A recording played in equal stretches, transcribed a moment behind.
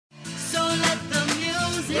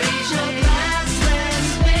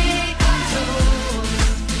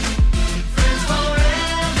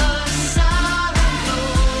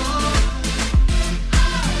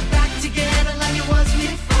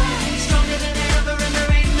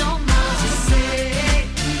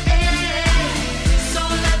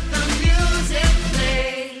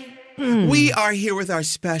are here with our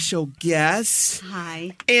special guest.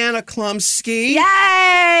 Hi. Anna Chlumsky.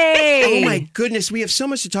 Yay! Oh my goodness, we have so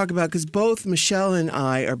much to talk about because both Michelle and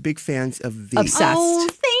I are big fans of Veep. Obsessed. Oh,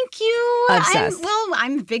 thank you. Obsessed.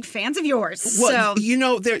 I'm big fans of yours. Well, so. you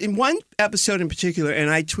know, there in one episode in particular, and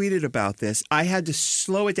I tweeted about this, I had to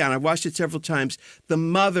slow it down. I watched it several times. The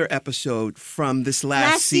Mother episode from this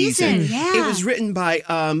last season. Yeah. It was written by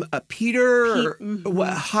Peter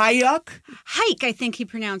Hayek. Hike, I think he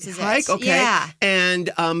pronounces it. Hike, okay. Yeah. And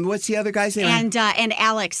what's the other guy's name? And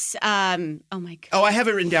Alex. Oh my God. Oh, I have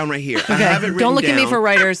it written down right here. I Okay. have it written Don't look at me down. for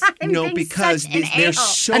writers. No, being because such an they're a-hole.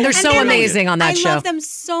 so And they're so brilliant. amazing on that show. I love them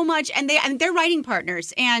so much, and they're writing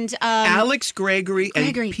partners. And Alex Gregory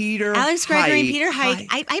and Peter Alex Gregory and Hike. Peter Hike.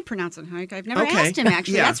 I pronounce it Hike. I've never Okay. asked him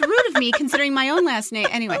actually. Yeah. That's rude of me considering my own last name.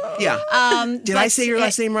 Anyway. Yeah. Did I say your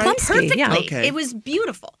last name right? Chlumsky, Perfectly. yeah. Okay. It was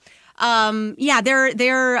beautiful. Yeah,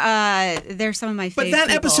 they're some of my But favorite that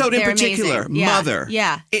people. episode in They're particular, amazing. Yeah. Mother.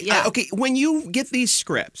 Yeah. Okay, when you get these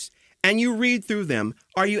scripts and you read through them,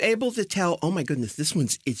 are you able to tell, oh my goodness, this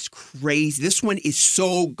one's it's crazy. This one is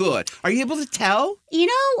so good. Are you able to tell? You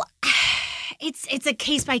know, it's a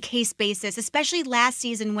case by case basis, especially last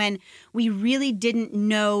season when we really didn't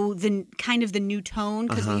know the kind of the new tone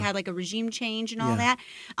because we had like a regime change and all that.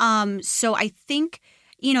 So I think,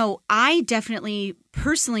 you know, I definitely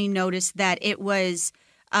personally noticed that it was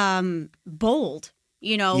bold.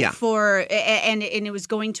 You know, and it was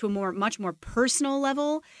going to a much more personal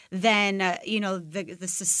level than you know the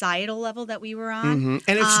societal level that we were on. Mm-hmm.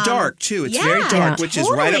 And it's dark too. It's yeah, very dark, which is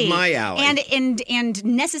right up totally. my alley. And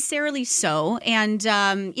necessarily so. And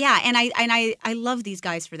and I love these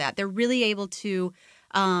guys for that. They're really able to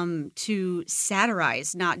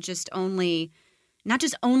satirize not just only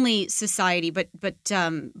society, but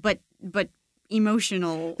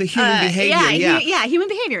emotional. The human behavior, human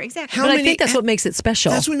behavior, exactly. But I think that's what makes it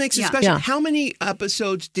special. That's what makes it Yeah. special. Yeah. How many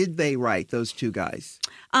episodes did they write, those two guys?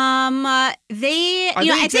 They Are they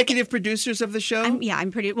they executive producers of the show?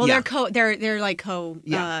 I'm pretty well. Yeah. They're like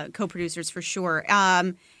co-producers for sure.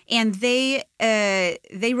 And they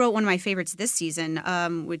wrote one of my favorites this season,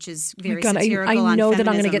 which is very satirical. I know on that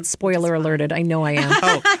I'm going to feminism, get spoiler which is fun. alerted. I know I am.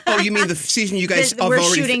 Oh, you mean the season you guys have We're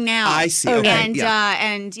already shooting now. I see. Okay.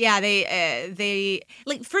 And they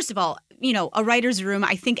like first of all, you know, a writer's room.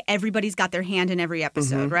 I think everybody's got their hand in every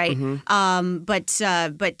episode, right?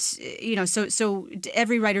 But you know, so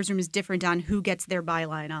every writer's room is different on who gets their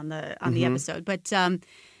byline on the episode.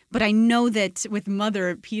 But I know that with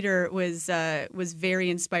Mother, Peter was very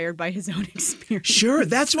inspired by his own experience. Sure,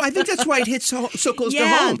 that's why I think that's why it hits so close to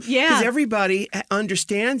home. Yeah, because everybody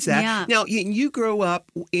understands that. Yeah. Now, you grew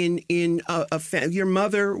up in a family. Your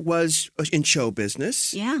mother was in show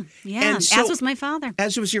business. Yeah. And so, as was my father.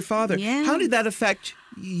 As was your father. Yeah. How did that affect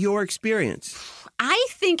your experience? I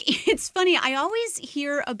think it's funny. I always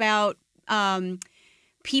hear about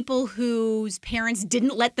people whose parents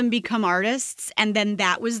didn't let them become artists, and then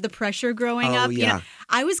that was the pressure growing up. Yeah. You know,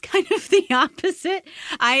 I was kind of the opposite.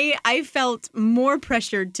 I felt more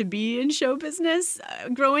pressured to be in show business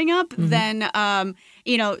growing up than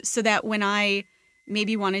you know, so that when I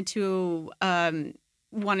maybe wanted to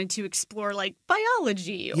explore like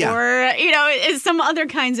biology or you know some other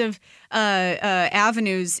kinds of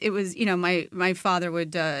avenues, it was, you know, my father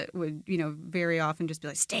would you know very often just be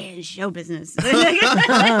like, stay in show business.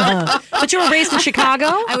 But you were raised in Chicago?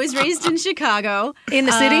 I was raised in Chicago. In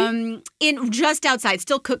the city? In just outside,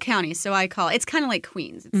 still Cook County, so I call it's kind of like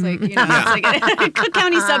Queens. It's like, you know, it's like Cook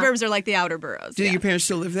County suburbs are like the outer boroughs. Do your parents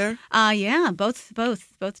still live there? Yeah, both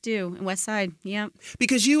do. West Side, yeah.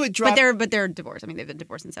 Because you had dropped, but they're divorced. I mean, they've been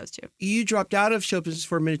divorced since I was 2. You dropped out of show business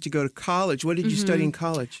for a minute to go to college. What did you study in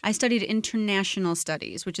college? I studied international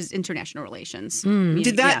studies, which is international relations.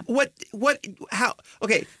 Did that how?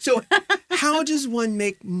 Okay, so how does one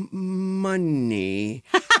make money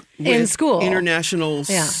In school? International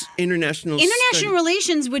International study?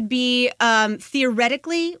 relations would be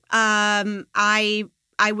theoretically.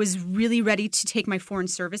 I was really ready to take my foreign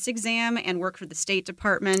service exam and work for the State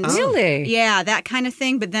Department. Oh. Really? Yeah, that kind of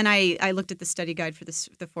thing. But then I looked at the study guide for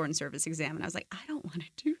the foreign service exam, and I was like, I don't want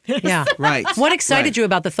to do this. Yeah. Right. What excited you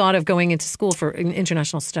about the thought of going into school for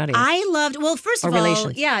international studies? I loved. Well, first of all,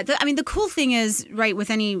 relations. yeah. I mean, the cool thing is, right,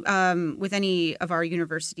 with any of our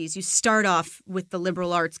universities, you start off with the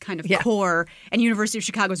liberal arts kind of core, and University of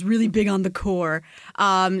Chicago is really big on the core.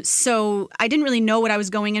 So I didn't really know what I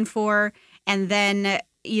was going in for, and then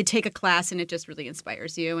you take a class and it just really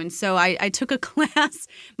inspires you. And so I took a class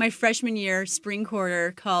my freshman year, spring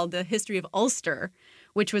quarter, called The History of Ulster,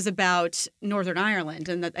 which was about Northern Ireland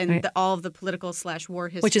and all of the political / war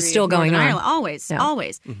history. Which is still of going Northern on. Ireland.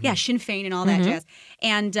 Always. Yeah, Sinn Féin and all that jazz.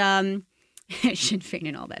 And Sinn Féin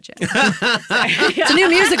and all that shit. It's a new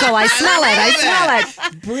musical. I smell it. I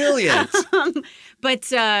smell it. Brilliant.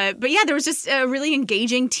 But yeah, there was just a really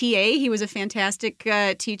engaging TA. He was a fantastic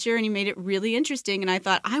teacher, and he made it really interesting. And I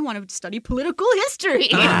thought, I want to study political history.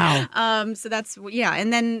 Wow. So that's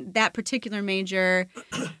and then that particular major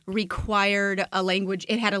required a language.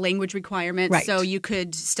 It had a language requirement, Right. so you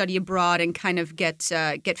could study abroad and kind of get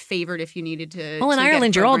favored if you needed to. Well, in to get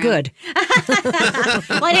Ireland, you're all programmed. good.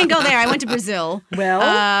 Well, I didn't go there. I went to Brazil. Well,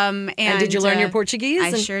 and did you learn your Portuguese?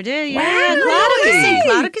 I sure did. Wow, Yeah, really?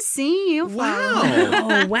 claro que sim. Wow.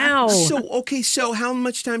 Oh, wow. So how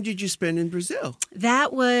much time did you spend in Brazil?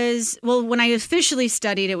 That was when I officially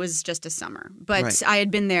studied. It was just a summer, but Right. I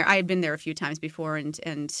had been there. I had been there a few times before, and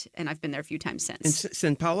I've been there a few times since. In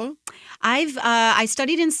São Paulo? I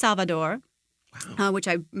studied in Salvador. Which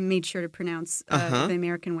I made sure to pronounce the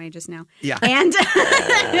American way just now. Yeah. And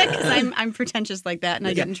because I'm pretentious like that, and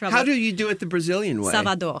I get in trouble. How do you do it the Brazilian way?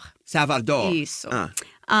 Salvador? Isso.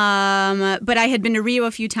 But I had been to Rio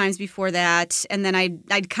a few times before that, and then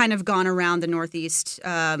I'd kind of gone around the Northeast.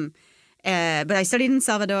 But I studied in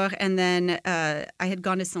Salvador, and then I had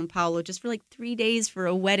gone to São Paulo just for like 3 days for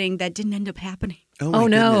a wedding that didn't end up happening. Oh, my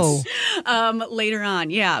no. goodness. Later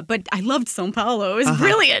on, yeah. But I loved São Paulo. It was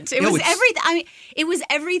brilliant. It was everything. I mean,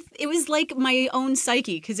 it was like my own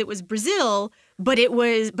psyche because it was Brazil. But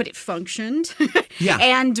it functioned, Yeah.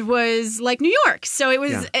 and was like New York. So it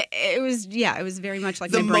was, Yeah. it was very much like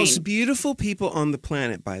The my brain. most beautiful people on the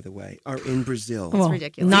planet, by the way, are in Brazil. Well,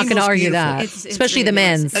 ridiculous. Not going to Most argue beautiful. that. It's Especially the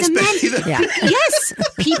ridiculous. men's. Especially the Yeah. Yes,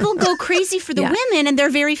 people go crazy for the Yeah. women, and they're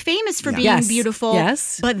very famous for being Yes. beautiful.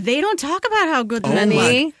 Yes. but they don't talk about how good the Oh, men Honey.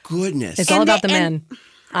 are. my goodness. It's all And about the the- men.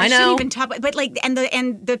 I shouldn't know. even talk, but like,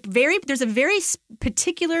 there's a very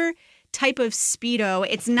particular type of Speedo.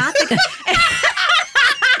 It's not the.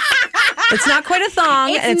 It's not quite a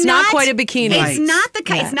thong. and It's not quite a bikini. Right. It's not the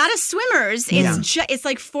Yeah. it's not a swimmers. It's it's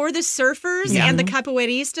like for the surfers and the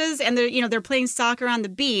capoeiristas, and they're playing soccer on the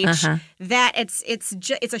beach. That it's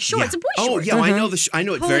a short. Yeah. It's a boy Oh, short. yeah, I know I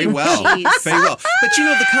know it very Holy well. jeez. Very well. But you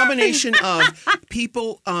know, the combination of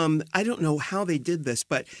people, I don't know how they did this,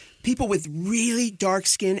 but people with really dark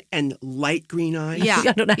skin and light green eyes. Yeah,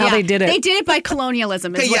 I don't know how they did it. They did it by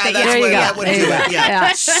colonialism. Is Okay, what yeah, they, that's There you what go. that would There do you it. go. Yeah.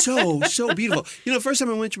 Yeah. So beautiful. You know, the first time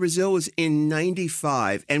I went to Brazil was in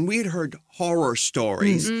 '95, and we had heard horror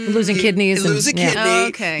stories. Losing kidneys. Lose a and, yeah. kidney. Oh,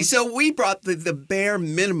 okay. So we brought the bare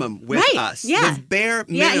minimum with Right, us. yeah. The bare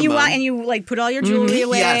yeah, minimum. and you like put all your jewelry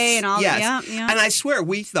away Yes, and all. yes. Yeah. And I swear,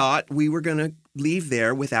 we thought we were going to leave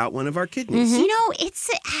there without one of our kidneys. You know, it's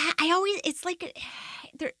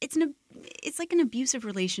like an abusive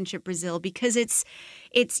relationship, Brazil, because it's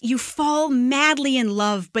you fall madly in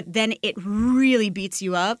love, but then it really beats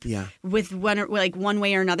you up. Yeah. With one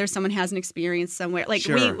way or another, someone has an experience somewhere. Like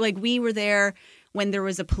Sure. we were there when there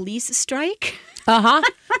was a police strike. But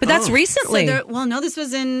that's Oh. recently. This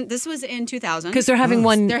was in 2000 Because they're having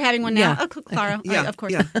one. They're having one now. Yeah. Oh, Clara, Yeah, of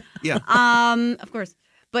course. Yeah. Of course.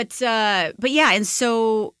 But yeah, and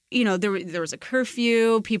so there was a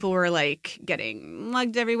curfew. People were like getting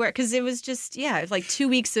mugged everywhere because it was just like 2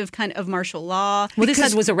 weeks of kind of martial law. Well,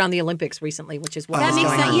 this was around the Olympics recently, which is what That was makes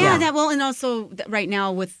going sense. on. Yeah, and also right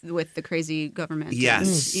now with the crazy government.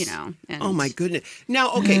 Yes. And, Oh my goodness.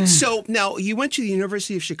 Now, okay, so now you went to the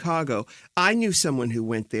University of Chicago. I knew someone who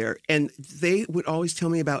went there, and they would always tell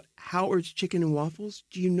me about Howard's Chicken and Waffles.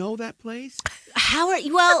 Do you know that place?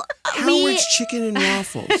 Howard's Chicken and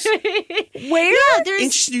Waffles. Where? Yeah,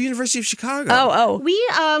 there's In the University of Chicago. Oh.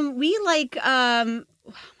 we like oh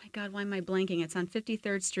my God, why am I blanking? It's on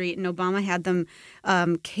 53rd Street, and Obama had them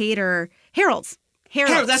cater Harold's.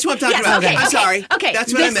 Harold, that's what I'm talking Yes, about. okay, I'm sorry. Okay,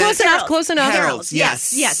 That's what I meant. Close enough. Harold's,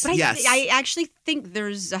 yes. But yes. I actually think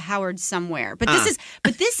there's a Howard somewhere. But Ah.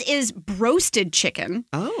 this is broasted chicken.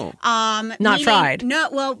 Oh. Not Meaning- fried. No,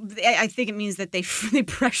 well, I think it means that they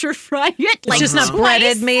pressure fry it. It's Like just not twice.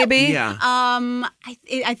 breaded, maybe. Yeah.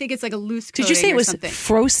 I think it's like a loose Did you say coating it or was something.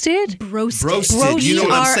 frosted? Broasted. You know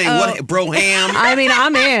what I'm saying? What broham? I mean,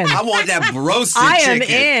 I'm in. I want that broasted I am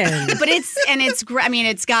chicken. in. But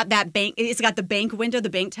it's got that bank. It's got the bank window, the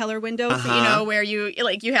bank teller window, where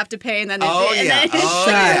you have to pay and then Oh, and yeah. then it's Oh,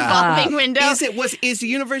 a yeah. revolving window. Is the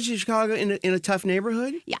University of Chicago in a tough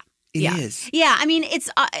neighborhood? Yeah. It yeah. is. Yeah, I mean it's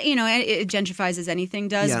it gentrifies as anything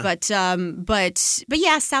does, Yeah. but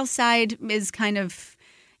yeah, South Side is kind of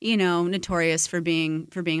notorious for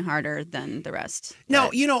being harder than the rest. No,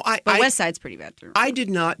 But West Side's pretty bad too. I did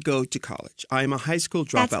not go to college. I'm a high school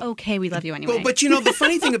dropout. That's okay. We love you anyway. But the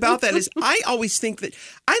funny thing about that is I always think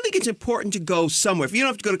it's important to go somewhere. If you don't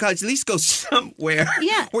have to go to college, at least go somewhere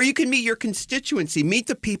where you can meet your constituency, meet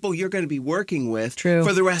the people you're going to be working with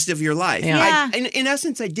for the rest of your life. Yeah. In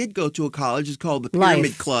essence, I did go to a college. It's called the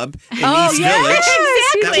Pyramid Club in East Village.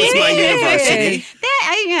 Exactly. That was my university.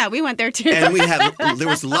 We went there too. And there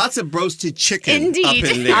was lots of roasted chicken Indeed.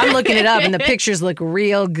 up in there. I'm looking it up, and the pictures look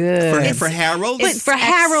real good. For Harold's? But for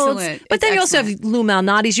Harold's. excellent. But then you also excellent. have Lou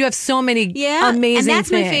Malnati's. You have so many amazing and that's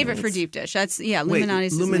things. my favorite for deep dish. That's Wait,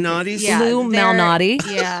 Luminati's. Illuminati's? Lou Malnati.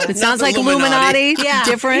 Yeah. It sounds the like Illuminati. Illuminati. Yeah.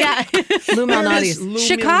 Different. Yeah. Lou Malnati's.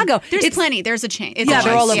 Chicago. There's It's- plenty. There's a chain.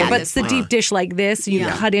 they're all over. Yeah, But it's the deep dish like this. You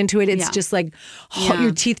cut into it. It's just like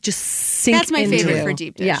your teeth just sink That's my into. favorite for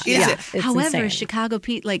deep dish. Yeah. Is it? It's However, insane. Chicago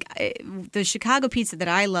the Chicago pizza that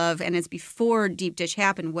I love, and it's before deep dish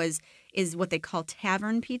happened, is what they call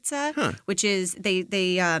tavern pizza, which is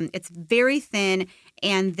it's very thin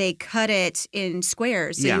and they cut it in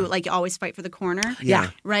squares. So you always fight for the corner. Yeah.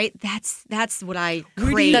 Right? That's what I do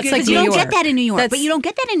you crave. get That's like you New don't York. get that in New York. That's- But you don't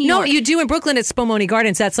get that in New No, York. you do in Brooklyn. It's Spumoni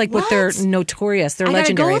Gardens. That's like what they're notorious. They're I gotta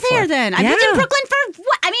legendary go there for. then. I've lived in Brooklyn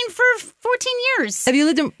for 14 years. Have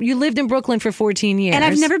you lived in Brooklyn for 14 years? And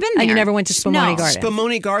I've never been And you there. never went to Spumoni No. Gardens.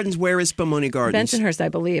 Spumoni Gardens. Where is Spumoni Gardens? Bensonhurst, I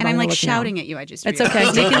believe. And I'm like looking now. shouting at you. I just It's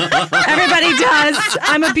realized. okay. Everybody does.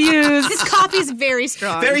 I'm abused. This coffee's very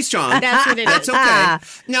strong. Very strong. That's what it is. That's okay.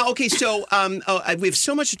 Now, okay, so we have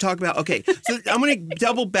so much to talk about. Okay, so I'm going to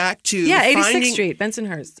double back to 86th finding, Street,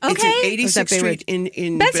 Bensonhurst. It's Okay. in 86th Street in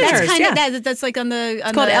Bensonhurst. That's kind Yeah. of that's like on the.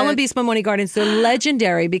 It's called L&B Spumoni Gardens. They're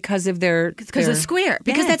legendary because of their square.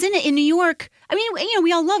 Because that's in New York. I mean,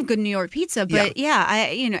 we all love good New York pizza, but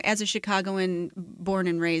as a Chicagoan born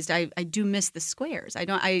and raised, I do miss the squares.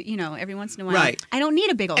 Every once in a while, Right. I don't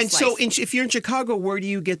need a big old And slice. so, if you're in Chicago, where do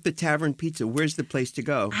you get the tavern pizza? Where's the place to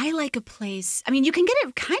go? I like a place. I mean, you can get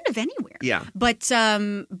it kind of anywhere. Yeah. But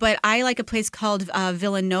I like a place called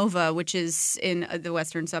Villanova, which is in the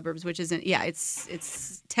western suburbs. Which isn't. Yeah, it's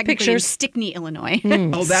technically in Pictures. Stickney, Illinois.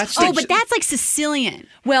 Oh, that's but that's like Sicilian.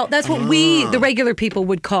 Well, that's what the regular people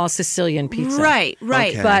would call Sicilian pizza. Right.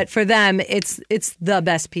 Okay. But for them, it's the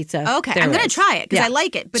best pizza. Okay, there I'm gonna is. try it because Yeah. I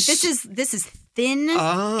like it. But this is thin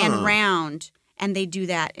and round, and they do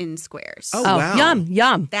that in squares. Oh, Oh, wow.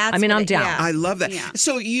 yum. That's I'm what down. yeah. I love that. Yeah.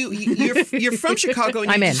 So you're from Chicago, and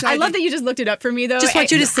I'm you in. decided I love that you just looked it up for me, though. Just want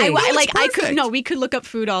you to see. We could look up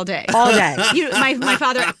food all day. All day. My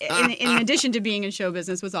father, in addition to being in show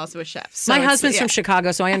business, was also a chef. So My it's- husband's from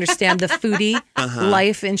Chicago, so I understand the foodie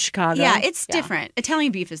life in Chicago. Yeah, it's different.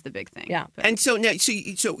 Italian beef is the big thing. Yeah. But- And so now, so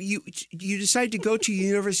you decided to go to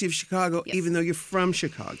University of Chicago, even though you're from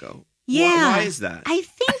Chicago. Yeah. Why is that? I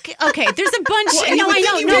think there's a bunch. Well, no, you would I think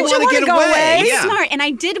know. you No, would you wanna want get to go away. away. Yeah. Smart. And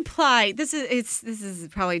I did apply. This is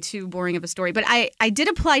probably too boring of a story, but I did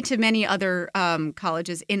apply to many other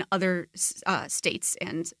colleges in other states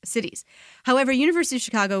and cities. However, University of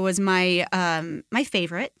Chicago was my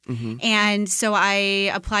favorite, and so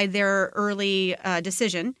I applied their early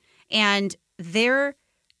decision, and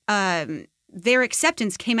their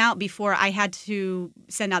acceptance came out before I had to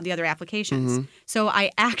send out the other applications. So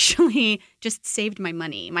I actually just saved my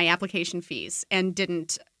money, my application fees, and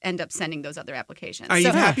didn't end up sending those other applications. Are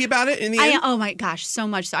you happy about it in the end? Oh my gosh, so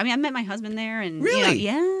much so. I mean, I met my husband there, and Really?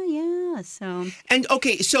 yeah. So And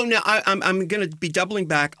okay, so now I'm going to be doubling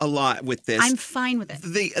back a lot with this. I'm fine with it.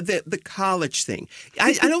 The college thing.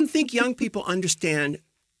 I don't think young people understand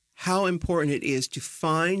how important it is to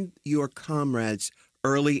find your comrades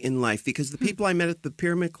early in life, because the people I met at the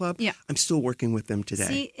Pyramid Club, I'm still working with them today.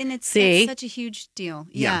 See, and it's See? that's such a huge deal.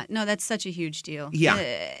 Yeah. Yeah, no, that's such a huge deal. Yeah.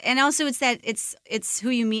 And also it's who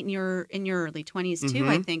you meet in your early 20s too.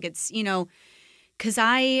 I think it's because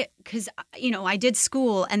I did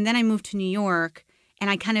school and then I moved to New York. And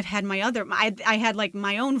I kind of had I had like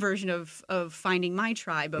my own version of finding my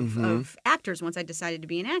tribe of actors once I decided to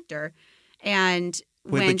be an actor, and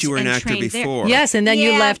But you were an actor trained there. before. Yes, and then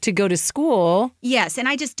you Yeah. left to go to school. Yes, and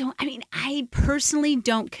I just don't. I mean, I personally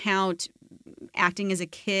don't count acting as a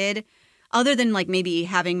kid, other than like maybe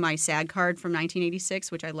having my SAG card from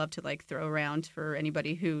 1986, which I love to like throw around for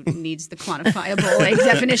anybody who needs the quantifiable like,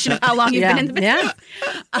 definition of how long you've been in the business.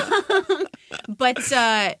 Yeah.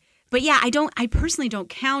 But yeah, I personally don't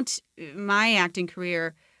count my acting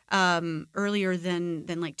career earlier than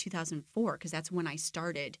like 2004, because that's when I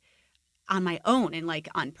started on my own and like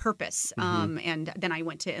on purpose. And then I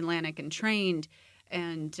went to Atlantic and trained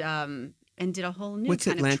and and did a whole new What's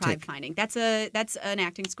kind Atlantic? of tribe finding. That's an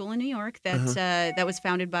acting school in New York that was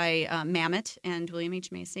founded by Mamet and William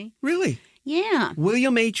H. Macy. Really? Yeah.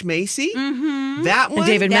 William H. Macy? Mm-hmm. That one? And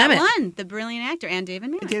David that Mamet. one, the brilliant actor, and David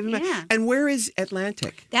Mamet. Yeah. And where is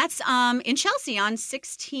Atlantic? That's in Chelsea on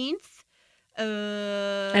 16th.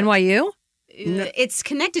 NYU? It's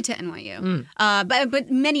connected to NYU,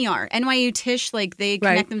 but many are NYU Tisch. Like they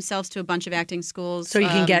connect themselves to a bunch of acting schools, so you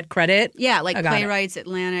can get credit. Yeah, like Playwrights,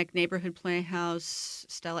 Atlantic, Neighborhood Playhouse,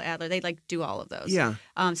 Stella Adler. They like do all of those. Yeah.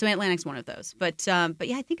 So Atlantic's one of those. But yeah,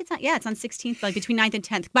 I think it's on 16th, like between 9th and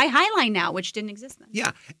 10th by Highline now, which didn't exist then.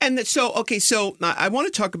 Yeah, and so I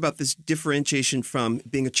want to talk about this differentiation from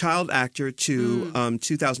being a child actor to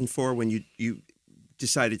 2004 when you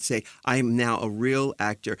decided to say, I am now a real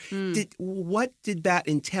actor. What did that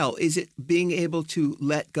entail? Is it being able to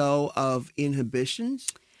let go of inhibitions?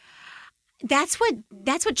 That's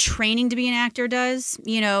what training to be an actor does,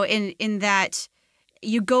 in that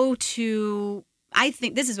you go to, I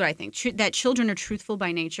think, this is what I think, that children are truthful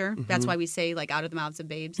by nature. Mm-hmm. That's why we say, like, out of the mouths of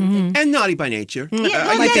babes. And things. And naughty by nature.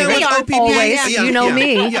 Yeah, they are always. You know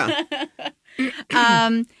me. Yeah.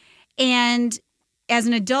 And as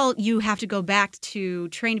an adult, you have to go back to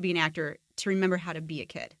train to be an actor to remember how to be a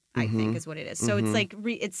kid, I think is what it is. So it's like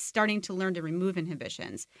it's starting to learn to remove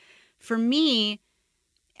inhibitions. For me,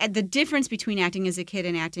 the difference between acting as a kid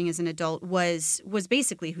and acting as an adult was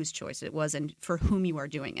basically whose choice it was and for whom you are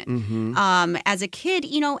doing it. As a kid,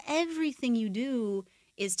 everything you do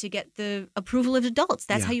is to get the approval of adults.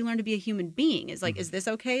 That's how you learn to be a human being. Is like, is this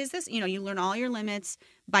okay? Is this, you learn all your limits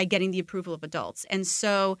by getting the approval of adults. And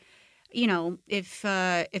so, if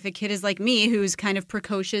a kid is like me, who's kind of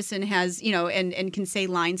precocious and has, and can say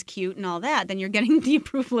lines cute and all that, then you're getting the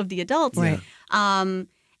approval of the adults. Right. And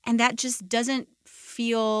that just doesn't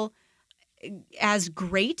feel as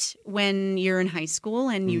great when you're in high school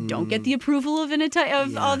and you don't get the approval of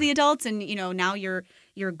all the adults, and now you're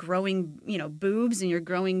growing boobs and you're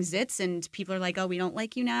growing zits, and people are like, oh, we don't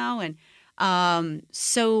like you now, and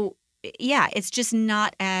so yeah, it's just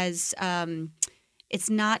not as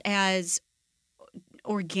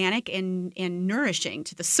organic and nourishing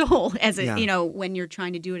to the soul as when you're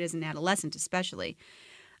trying to do it as an adolescent, especially.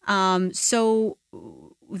 So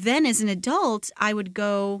then as an adult, I would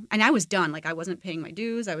go, and I was done. Like, I wasn't paying my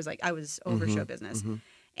dues. I was over show business.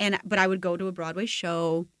 But I would go to a Broadway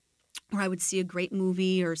show, or I would see a great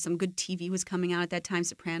movie, or some good TV was coming out at that time,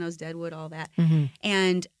 Sopranos, Deadwood, all that.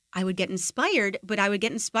 And I would get inspired, but I would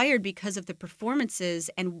get inspired because of the performances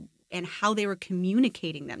and how they were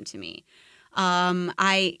communicating them to me.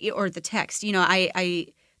 Or the text.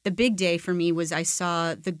 The big day for me was I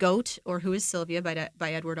saw The Goat, or Who is Sylvia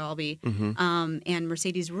by Edward Albee, and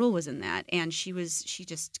Mercedes Ruehl was in that, and she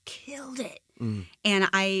just killed it. And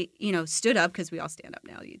I, stood up, because we all stand up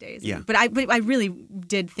now these days. Yeah. But I really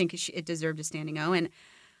did think it deserved a standing O, and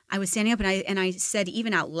I was standing up, and I said,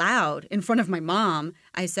 even out loud in front of my mom,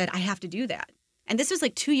 I said, I have to do that. And this was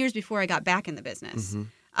like 2 years before I got back in the business.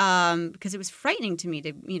 Because it was frightening to me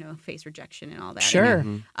to, face rejection and all that. Sure.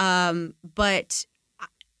 But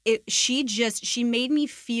she made me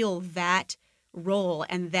feel that role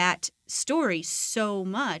and that story so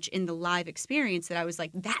much in the live experience that I was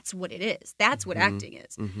like, that's what it is. That's what acting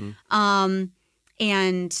is. And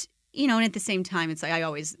at the same time, it's like I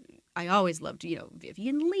always loved,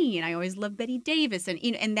 Vivian Lee, and I always loved Betty Davis,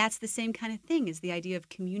 and that's the same kind of thing, is the idea of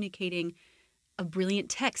communicating a brilliant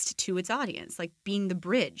text to its audience, like being the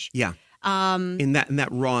bridge. Yeah. In that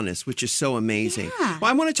rawness, which is so amazing. Yeah. Well,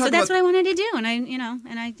 I want to talk about. So that's what I wanted to do, and I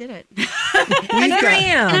did it. And here I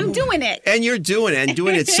am, and I'm doing it. And you're doing it, and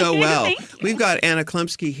doing it so well. We've got Anna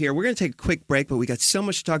Chlumsky here. We're going to take a quick break, but we got so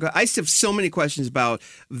much to talk about. I still have so many questions about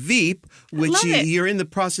Veep, which you're in the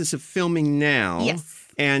process of filming now. Yes.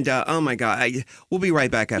 And oh my God, we'll be right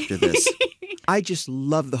back after this. I just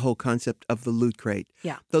love the whole concept of the Loot Crate.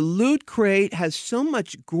 Yeah. The Loot Crate has so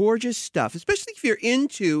much gorgeous stuff, especially if you're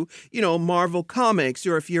into, Marvel Comics,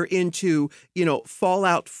 or if you're into,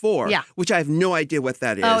 Fallout 4, which I have no idea what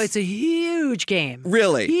that is. Oh, it's a huge game.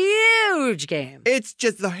 Really? Huge game. It's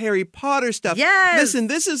just the Harry Potter stuff. Yes. Listen,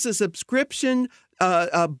 this is a subscription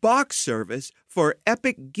box service for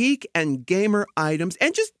epic geek and gamer items,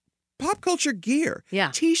 and just pop culture gear. Yeah.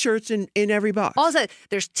 T-shirts in every box. Also,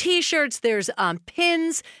 there's T-shirts, there's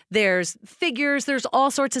pins, there's figures, there's all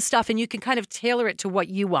sorts of stuff, and you can kind of tailor it to what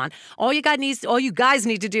you want. All you guys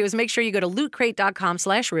need to do is make sure you go to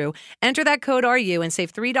lootcrate.com/Ru, enter that code RU, and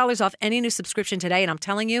save $3 off any new subscription today. And I'm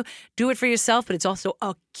telling you, do it for yourself, but it's also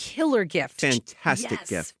a killer gift. Fantastic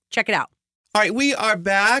gift. Check it out. All right, we are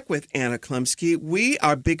back with Anna Chlumsky. We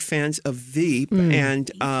are big fans of Veep, and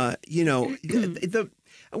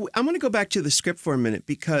I want to go back to the script for a minute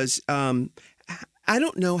because I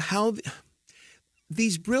don't know how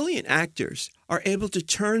these brilliant actors are able to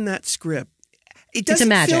turn that script. It doesn't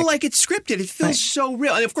feel like it's scripted. It feels so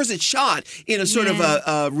real. And of course, it's shot in a sort of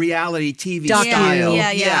a reality TV style.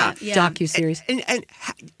 Yeah. Docu-series. And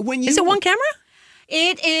when you... Is it one camera?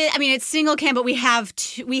 It is. I mean, it's single cam, but we had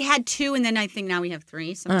two, and then I think now we have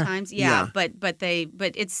three sometimes. But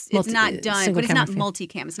it's not done. But it's not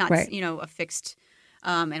multicam. It's not a fixed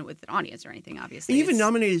and with an audience or anything. Obviously, and you've been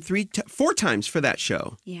nominated 4 times for that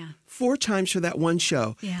show. Yeah, 4 times for that one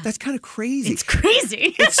show. Yeah, that's kind of crazy. It's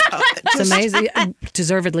crazy. It's amazing.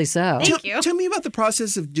 Deservedly so. Thank you. Tell me about the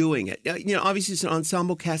process of doing it. Obviously it's an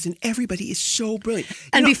ensemble cast, and everybody is so brilliant.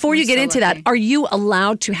 And before you get into that, are you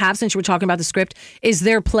allowed to have? Since we're talking about the script, is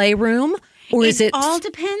there playroom, or is it? It all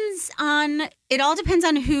depends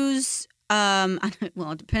on who's.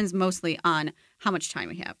 Well, it depends mostly on how much time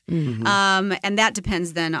we have. Mm-hmm. And that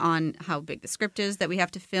depends then on how big the script is that we have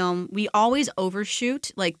to film. We always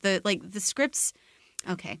overshoot. Like the scripts.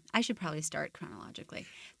 Okay, I should probably start chronologically.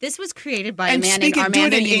 This was created by a man named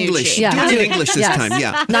Armando Do it in English. Yeah. Do it in English this time,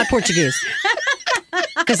 yeah. Not Portuguese.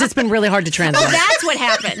 Because it's been really hard to translate. Oh, that's what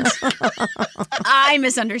happened. I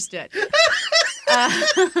misunderstood.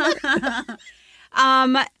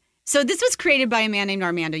 So this was created by a man named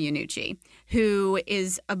Armando Iannucci, who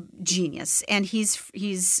is a genius, and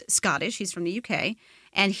he's Scottish. He's from the UK,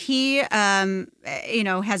 and he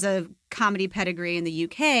has a comedy pedigree in the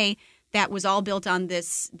UK that was all built on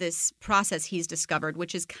this process he's discovered,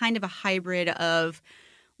 which is kind of a hybrid of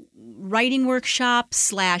writing workshop /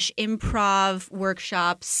 improv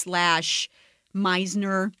workshop /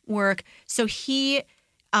 Meisner work. So he.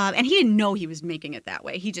 And he didn't know he was making it that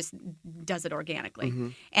way. He just does it organically. Mm-hmm.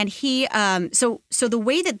 And he, so the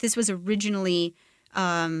way that this was originally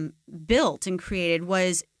built and created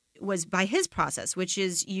was by his process, which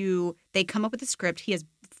is they come up with a script. He has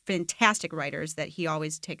fantastic writers that he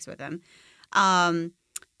always takes with him.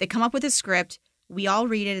 They come up with a script. We all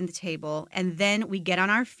read it in the table, and then we get on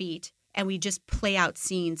our feet and we just play out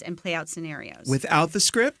scenes and play out scenarios. Without the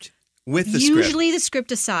script? With the usually the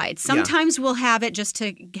script aside. Sometimes we'll have it just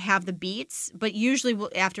to have the beats, but usually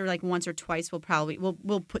after like once or twice we'll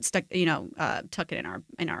put tuck it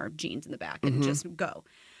in our jeans in the back and just go.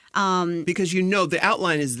 Because the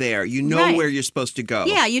outline is there. Where you're supposed to go.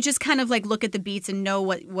 Yeah, you just kind of like look at the beats and know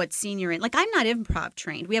what scene you're in. Like I'm not improv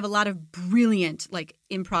trained. We have a lot of brilliant like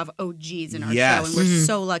improv OGs in our show, and we're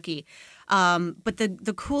so lucky. But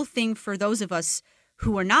the cool thing for those of us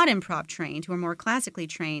who are not improv trained, who are more classically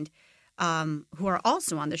trained, who are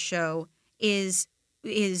also on the show, is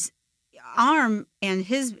Arm and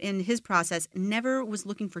his process never was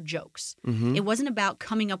looking for jokes. Mm-hmm. It wasn't about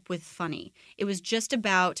coming up with funny. It was just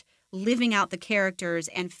about living out the characters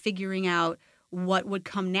and figuring out what would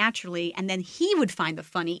come naturally, and then he would find the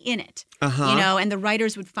funny in it. And the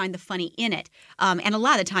writers would find the funny in it. And a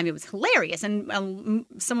lot of the time it was hilarious, and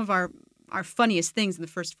some of our funniest things in the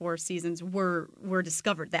first 4 seasons were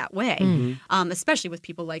discovered that way, especially with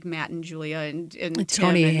people like Matt and Julia and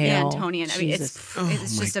Tony Hale. And Tony. And I mean,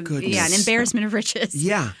 it's just an embarrassment of riches.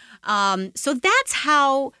 Yeah. So that's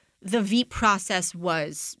how the Veep process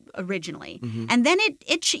was originally, and then it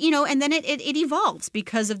evolves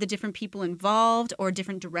because of the different people involved, or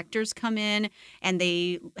different directors come in and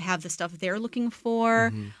they have the stuff they're looking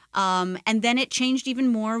for. And then it changed even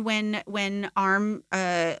more when Arm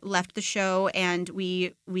left the show, and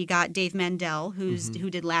we got Dave Mandel, who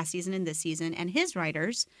did last season and this season, and his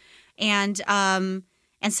writers, and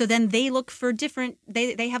so then they look for different.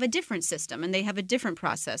 They have a different system, and they have a different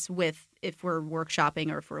process with if we're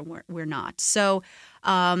workshopping or if we're not. So,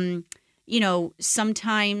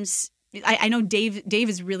 sometimes. I know Dave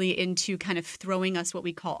is really into kind of throwing us what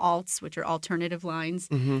we call alts, which are alternative lines,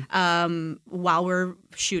 while we're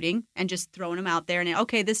shooting, and just throwing them out there. And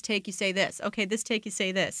okay, this take you say this. Okay, this take you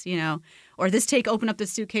say this. Or this take, open up the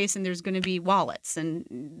suitcase and there's going to be wallets. And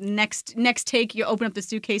next take, you open up the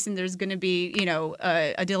suitcase and there's going to be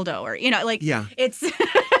a dildo, or it's.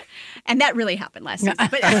 And that really happened last season.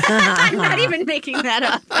 But I'm not even making that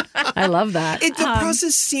up. I love that. The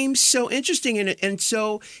process seems so interesting and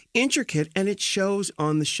so intricate, and it shows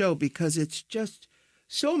on the show because it's just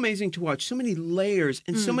so amazing to watch. So many layers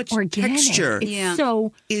and so much organic. Texture. It's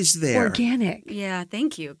so is there. Organic. Yeah,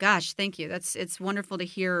 thank you. Gosh, thank you. It's wonderful to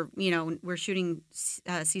hear. We're shooting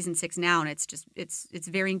season 6 now, and it's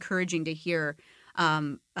very encouraging to hear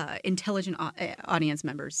intelligent audience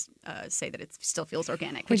members say that it still feels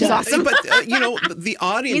organic, which is awesome. But the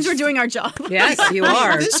audience means we're doing our job. Yes, you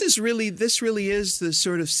are. This really is the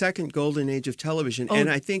sort of second golden age of television, and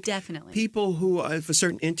I think definitely people who have a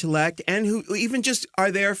certain intellect and who even just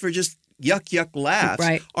are there for just yuck laughs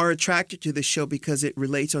are attracted to this show because it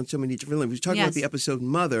relates on so many different levels. We talked about the episode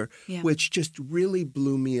Mother, which just really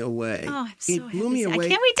blew me away. Oh, I'm so blew me away. I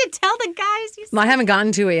can't wait to tell the guys. Well, I haven't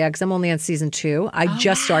gotten to it yet because I'm only on season 2. I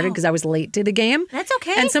just started because I was late to the game. That's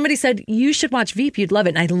okay. And somebody said, you should watch Veep. You'd love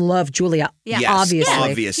it. And I love Julia, obviously.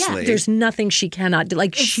 Yeah. There's nothing she cannot do.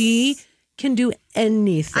 Like, she can do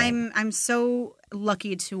anything. I'm so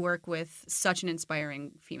lucky to work with such an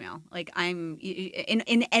inspiring female. Like I'm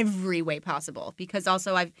in every way possible, because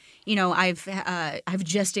also I've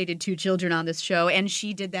gestated 2 children on this show, and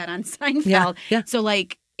she did that on Seinfeld. Yeah. So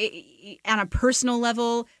like on a personal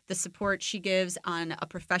level, the support she gives, on a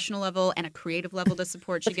professional level and a creative level, the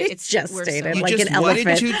support she gives. It's gestated You like just an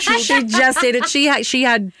elephant. She gestated. She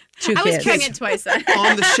had 2 kids. I was pregnant twice then.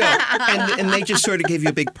 on the show, and they just sort of gave you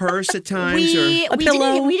a big purse at times, we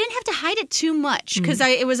pillow. We didn't have to hide it too much because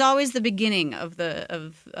it was always the beginning of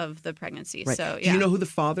the pregnancy. Right. So do you know who the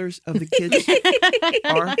fathers of the kids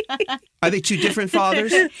are? Are they 2 different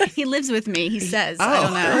fathers? He lives with me. He says. I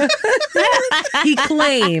don't know. He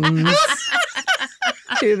claims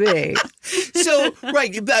to be. So,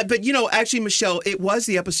 but actually, Michelle, it was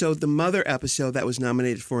the Mother episode that was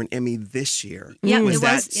nominated for an Emmy this year. Yeah, it was.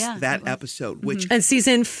 That episode, which and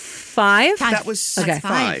season 5. That was okay.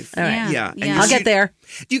 5. All right. Yeah. Yeah. I'll get there.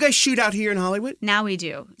 Do you guys shoot out here in Hollywood? Now we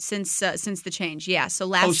do, since the change. Yeah. So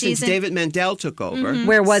last since season, David Mandel took over.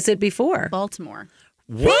 Where was it before? Baltimore.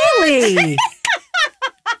 Really?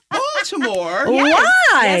 Baltimore. Why?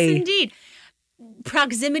 Yes, indeed.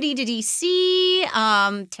 Proximity to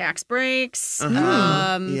DC, tax breaks.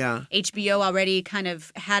 HBO already kind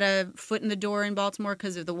of had a foot in the door in Baltimore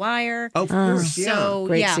because of The Wire. Of course, So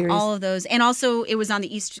Great series. all of those, and also it was on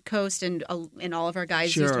the East Coast, and all of our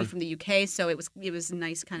guys used to be from the UK, so it was a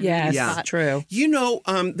nice kind of Yes, true.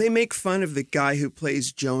 They make fun of the guy who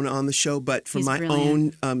plays Jonah on the show, but for He's my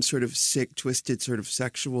brilliant. own sort of sick, twisted, sort of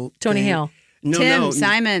sexual Tony thing, Hale. Tim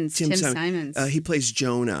Simons. He plays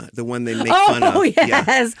Jonah, the one they make fun of. Oh, yes.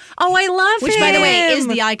 Yeah. Oh, I love Which, him. by the way, is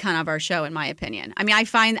the icon of our show, in my opinion. I mean, I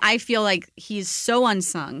feel like he's so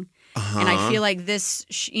unsung, and I feel like this,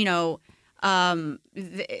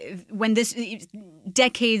 when this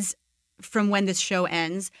decades from when this show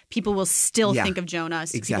ends, people will still think of Jonah.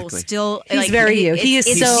 Exactly. People will still. He's very you. He is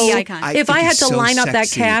so. The icon. If I had to line up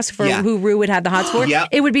that cast for who Rue would have the hots for,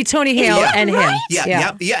 it would be Tony Hale and him. Right?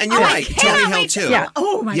 Yeah, and you're right. Tony Hale too. Yeah.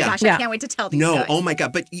 Oh my gosh, I can't wait to tell these guys. Oh my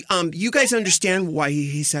god! But you guys understand why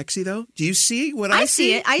he's sexy though? Do you see what I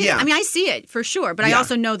see? I see it. I mean, I see it for sure. But I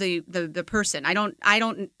also know the person. I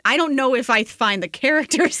don't know if I find the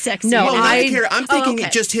character sexy. No, I'm thinking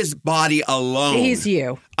just his body alone. He's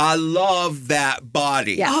you. I love that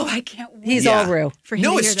body. Yeah. Oh, I can't wait. He's all Rue.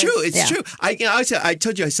 It's true. It's true. I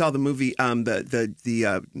told you I saw the movie,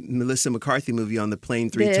 the Melissa McCarthy movie on the plane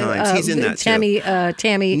 3 times. He's in that Tammy,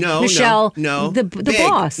 Michelle. No. The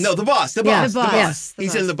boss. No, the boss. The Yeah. boss. The The boss. boss.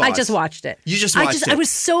 He's in the boss. I just watched it. You just watched it. I was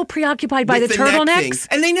so preoccupied by With the neck turtlenecks. thing.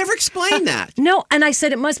 And they never explain that. No, and I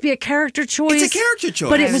said it must be a character choice. It's a character choice.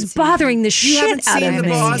 But it was bothering the You shit haven't out seen of the me.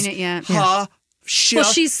 boss? Seen it yet.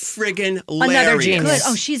 She's friggin' another hilarious. genius.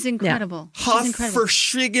 Good. Oh, she's incredible. Huff She's incredible. for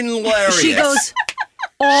friggin' hilarious. She goes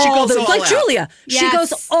all the all like out. Julia. Yes. She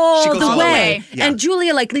goes all She goes the all the way. way. Yeah. And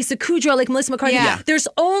Julia, like Lisa Kudrow, like Melissa McCarthy. Yeah. There's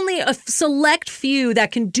only a select few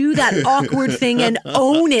that can do that awkward thing and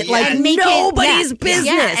own it like And make it- nobody's business.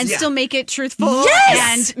 Yeah, and still make it truthful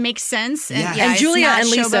Yes! and make sense. And, Yes. And it's Julia not and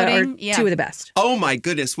Lisa are showboating. two of the best. Oh my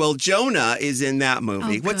goodness. Well, Jonah is in that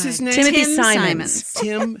movie. Oh, What's good. his name? Timothy Tim Simons.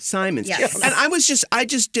 Tim Simons. Yes. And I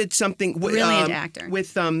just did something with Brilliant actor.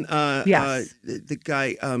 with Yes. the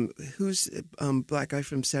guy who's black guy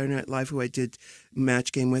from Saturday Night Live who I did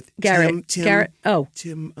match game with. Garrett. Tim Garrett. Oh.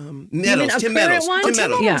 Tim mean a Tim current Meadows. one?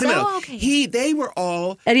 Tim Oh, Meadows. Tim Meadows. Tim Meadows. Oh, okay. They were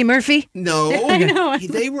all Eddie Murphy. no. I know.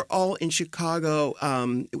 They were all in Chicago.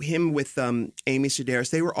 Him with Amy Sedaris.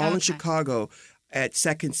 They were all in Okay. Chicago at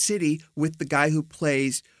Second City with the guy who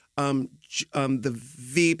plays the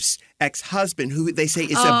Veeps ex-husband, who they say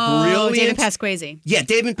is a brilliant... David Pasquesi. Yeah,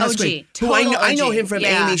 David Pasquesi. Who I know him from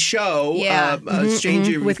Amy's show,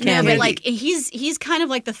 Stranger with Yeah, Cam. but like he's kind of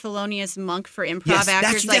like the Thelonious Monk for improv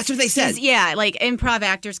actors. That's what they said. Like improv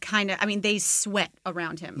actors kind of, I mean, they sweat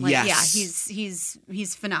around him. Like, yes. Yeah,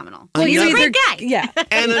 he's phenomenal. Well, he's a great guy. Yeah.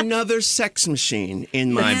 And another sex machine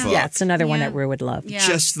in my book. Yeah, it's another one that Rue would love. Yeah.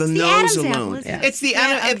 Just the It's nose Adam's alone. apple,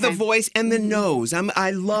 It's the voice and the nose.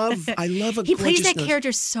 I love a He plays gorgeous that nose.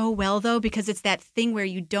 character so well, though, because it's that thing where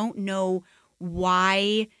you don't know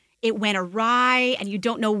why it went awry, and you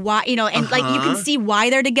don't know why, and like you can see why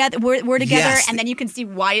they're together. We're together, Yes. and then you can see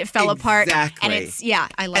why it fell apart. And it's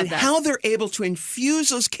I love and that. how they're able to infuse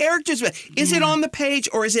those characters. Is it on the page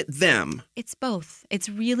or is it them? It's both. It's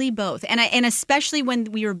really both, and especially when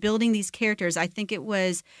we were building these characters, I think it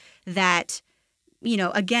was that.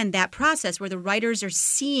 Again, that process where the writers are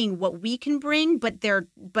seeing what we can bring, but they're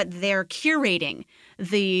curating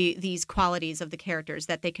these qualities of the characters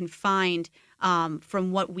that they can find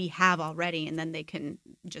from what we have already, and then they can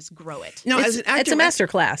just grow it. No, as an actor, it's a master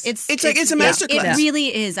class. It's a master class. It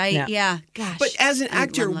really is. Gosh. But as an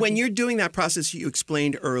actor, I'm when lucky. you're doing that process, you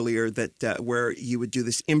explained earlier that where you would do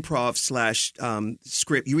this improv /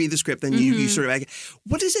 script. You read the script, then you sort of act.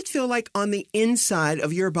 What does it feel like on the inside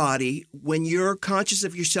of your body when you're conscious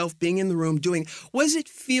of yourself being in the room doing? What does it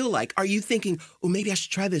feel like? Are you thinking, oh, maybe I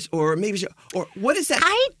should try this, or or what is that?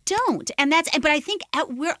 I don't, but I think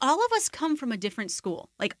we're all of us come from a different school,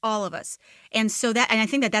 like all of us, and I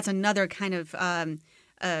think that's another kind of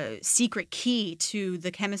secret key to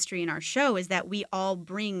the chemistry in our show is that we all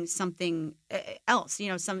bring something else.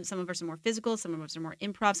 Some of us are more physical, some of us are more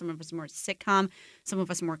improv, some of us are more sitcom, some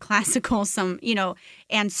of us are more classical.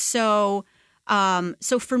 And so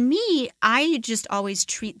for me, I just always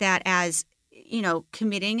treat that as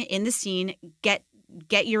committing in the scene, get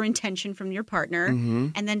your intention from your partner,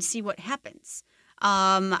 and then see what happens.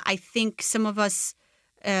 I think some of us,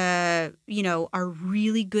 are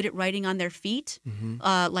really good at writing on their feet,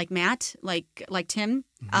 like Matt, like Tim.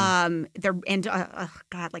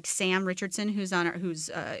 Like Sam Richardson,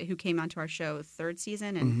 who came onto our show third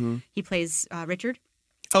season, and he plays Richard.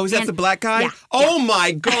 Oh, is that the black guy? Yeah. Oh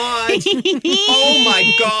my God! Oh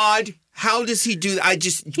my God! How does he do that?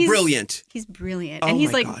 He's brilliant. He's brilliant. Oh And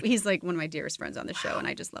my God. he's like one of my dearest friends on the show, and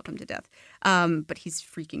I just love him to death. But he's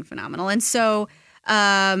freaking phenomenal. And so,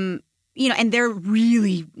 and they're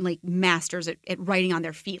really like masters at writing on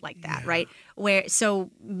their feet like that, right?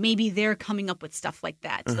 So maybe they're coming up with stuff like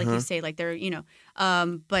that. Like you say, like they're,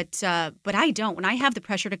 but I don't. When I have the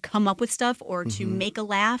pressure to come up with stuff or to make a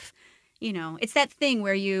laugh, it's that thing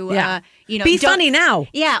where you, be funny now.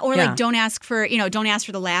 Yeah, or like don't ask for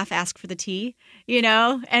the laugh, ask for the tea.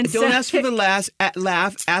 And don't ask for the laugh,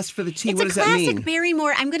 ask for the tea. What does that mean? It's a classic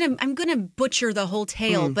Barrymore. I'm gonna butcher the whole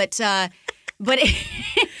tale, but do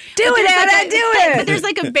it, Anna, do it. But there's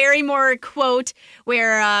like a Barrymore quote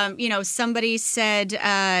where somebody said.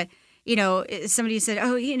 Somebody said,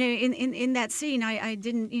 "Oh, in that scene, I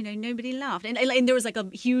didn't, nobody laughed," and there was like a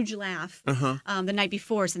huge laugh the night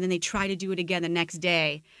before. So then they try to do it again the next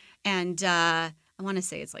day, and I want to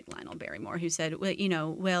say it's like Lionel Barrymore who said,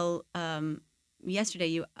 "Well, yesterday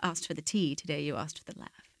you asked for the tea, today you asked for the laugh."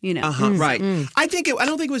 Right. I don't think it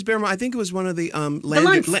was Barrymore. I think it was one of the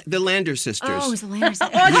Lander sisters. Oh, it was the Lander sisters.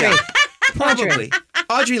 Yeah, probably.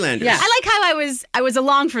 Audrey Landers. Yeah. I like how I was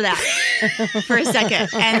along for that for a second,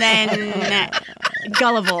 and then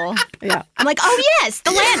gullible. Yeah, I'm like, oh yes,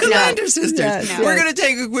 the Lander sisters. Yes. We're gonna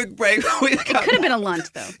take a quick break. It could have been a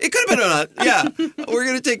lunt, though. It could have been a lunt. Yeah, we're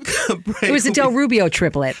gonna take a break. It was a Del Rubio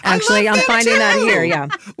triplet. Actually, I'm finding that here. Yeah,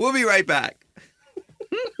 we'll be right back.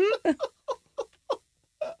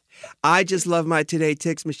 I just love my Today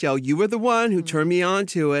Ticks, Michelle. You were the one who turned me on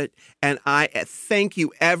to it, and I thank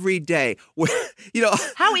you every day.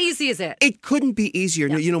 How easy is it? It couldn't be easier.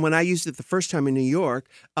 Yeah. When I used it the first time in New York,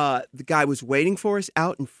 the guy was waiting for us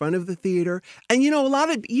out in front of the theater. And, a lot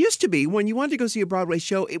of it used to be when you wanted to go see a Broadway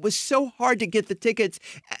show, it was so hard to get the tickets.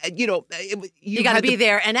 You got to be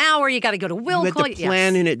there an hour. You got to go to Will You Call. had to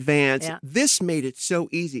plan in advance. Yeah. This made it so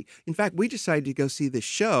easy. In fact, we decided to go see the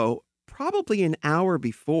show probably an hour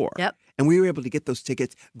before. Yep. And we were able to get those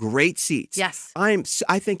tickets. Great seats. Yes. I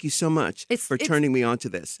thank you so much for turning me on to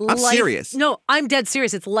this. I'm serious. No, I'm dead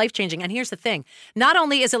serious. It's life-changing. And here's the thing. Not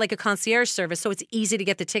only is it like a concierge service, so it's easy to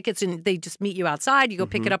get the tickets and they just meet you outside. You go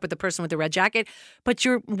pick it up with the person with the red jacket. But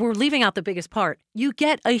we're leaving out the biggest part. You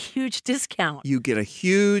get a huge discount.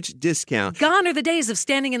 Gone are the days of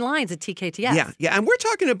standing in lines at TKTF. Yeah. And we're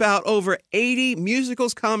talking about over 80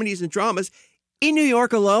 musicals, comedies, and dramas. in New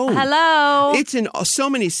York alone. Hello. It's in so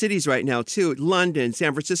many cities right now, too. London,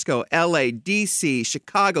 San Francisco, L.A., D.C.,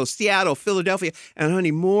 Chicago, Seattle, Philadelphia. And, honey,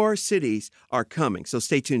 more cities are coming. So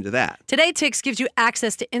stay tuned to that. Today Tix gives you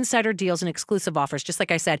access to insider deals and exclusive offers. Just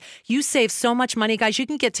like I said, you save so much money, guys. You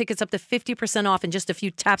can get tickets up to 50% off in just a few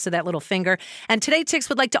taps of that little finger. And Today Tix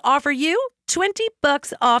would like to offer you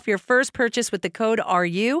 $20 off your first purchase with the code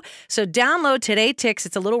RU. So download Today Tix.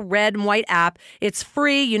 It's a little red and white app. It's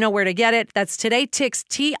free. You know where to get it. That's Today Tix,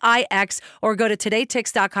 Tix, or go to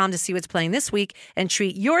todaytix.com to see what's playing this week and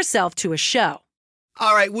treat yourself to a show.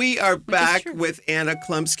 All right, we are back with Anna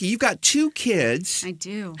Chlumsky. You've got 2 kids. I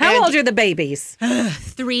do. How old are the babies?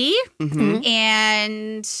 3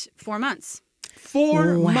 and 4 months.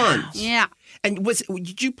 4 months. Yeah. And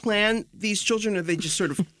did you plan these children, or they just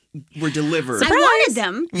sort of were delivered? I wanted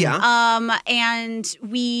them. Yeah. And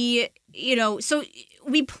we, so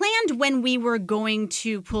we planned when we were going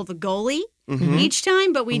to pull the goalie each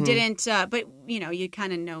time, but we didn't. But you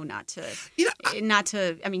kind of know not to.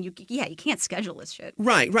 I mean, you can't schedule this shit.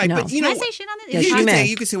 Right. No. But Can I say shit on this? Yes,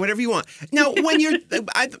 you can say whatever you want. Now, when you're,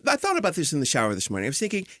 I thought about this in the shower this morning. I was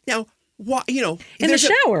thinking, now. What, in the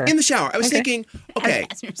shower. In the shower. I was thinking, okay.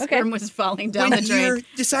 As your sperm was falling down the When drain. you're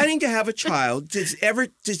deciding to have a child, does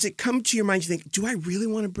it come to your mind, you think, do I really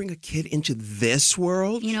want to bring a kid into this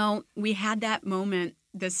world? We had that moment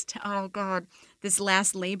this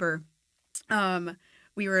last labor.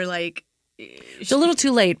 We were like, it's a little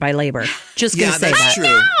too late by labor. Just going to say that's that. true.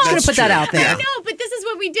 Just going to put that out there. I know, but this is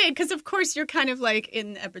what we did, because of course you're kind of like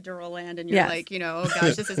in epidural land, and you're like, oh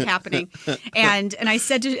gosh, this is happening. And I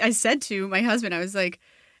said to my husband, I was like,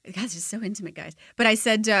 God, this is so intimate, guys. But I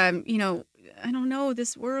said, I don't know,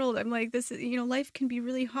 this world. I'm like, this is, life can be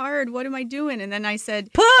really hard. What am I doing? And then I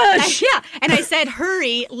said, push. And I said,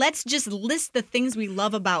 hurry. Let's just list the things we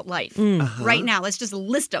love about life right now. Let's just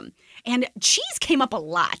list them. And cheese came up a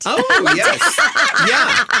lot. Oh, yes.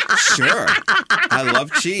 Yeah, sure. I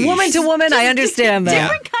love cheese. Woman to woman, I understand that.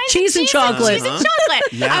 Different kinds cheese of and chocolate. Cheese and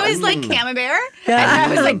chocolate. Yeah. I was like Camembert. Yeah. And I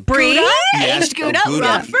was like Brie. Yes. Aged Gouda. Gouda.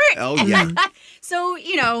 Roquefort. Oh, yeah. So,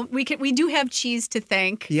 we do have cheese to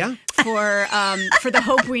thank Yeah. for the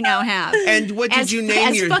hope we now have. And what did you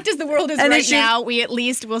name your... As fucked as the world is right now, we at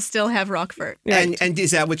least will still have Roquefort. And is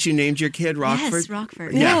that what you named your kid, Roquefort? Yes,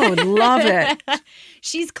 Roquefort. No, love it.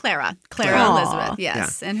 She's Clara Aww. Elizabeth,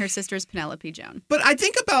 yes. Yeah. And her sister's Penelope Joan. But I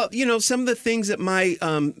think about, some of the things that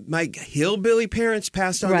my hillbilly parents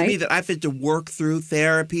passed on to me that I've had to work through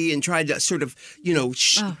therapy and tried to sort of,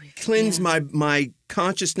 cleanse my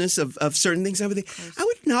consciousness of certain things and everything. I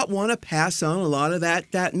would not want to pass on a lot of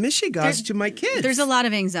that mishigas to my kids. There's a lot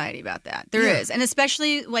of anxiety about that. There is. And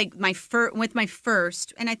especially like with my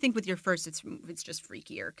first, and I think with your first it's just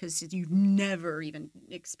freakier because you've never even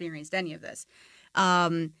experienced any of this.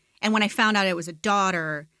 And when I found out it was a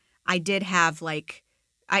daughter, I did have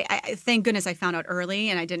I thank goodness I found out early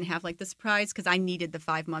and I didn't have the surprise because I needed the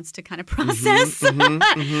 5 months to kind of process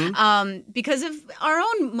because of our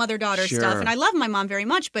own mother-daughter stuff. And I love my mom very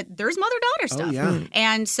much, but there's mother-daughter stuff. Oh, yeah.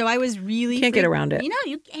 And so I was really can't get around it.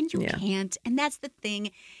 You can't. And that's the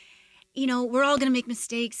thing. We're all going to make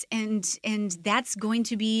mistakes, and that's going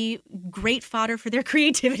to be great fodder for their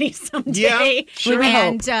creativity someday. Yeah, sure.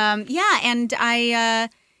 And and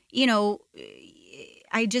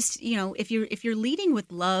I just, if you're leading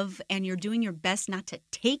with love and you're doing your best not to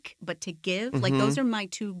take but to give, those are my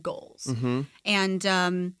 2 goals. And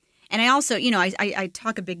I also, I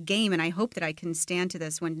talk a big game, and I hope that I can stand to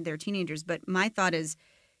this when they're teenagers. But my thought is,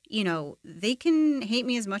 they can hate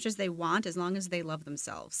me as much as they want as long as they love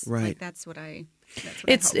themselves. Right. That's what I.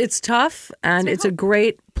 It's tough, and it's a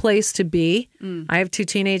great place to be. I have 2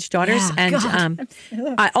 teenage daughters, and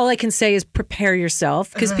all I can say is prepare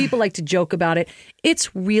yourself, because people like to joke about it.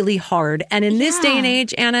 It's really hard, and in this day and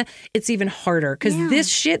age, Anna, it's even harder because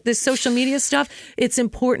this social media stuff. It's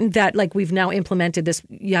important that we've now implemented this.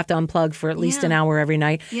 You have to unplug for at least an hour every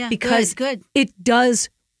night because it does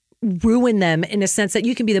ruin them in a sense that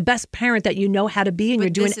you can be the best parent that you know how to be, and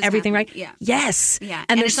you're doing everything right. Yeah. Yes. Yeah.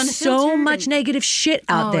 And there's so much negative shit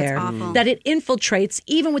out there that it infiltrates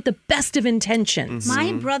even with the best of intentions.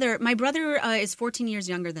 My brother is 14 years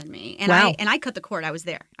younger than me, and I cut the cord. I was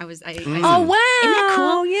there. I oh wow! Isn't that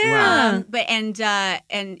cool? Yeah. Wow. But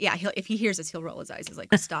if he hears this, he'll roll his eyes. He's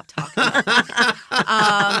like, stop talking.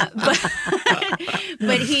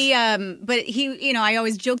 But he, I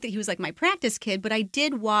always joke that he was like my practice kid, but I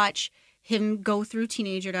did watch him go through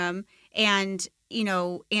teenagerdom, and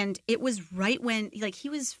it was right when he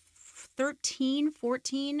was 13,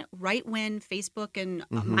 14, right when Facebook and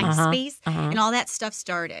MySpace and all that stuff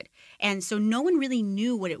started. And so no one really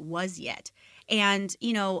knew what it was yet. And,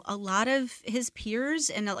 you know, a lot of his peers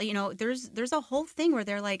and, you know, there's a whole thing where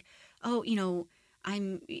they're like, oh, you know,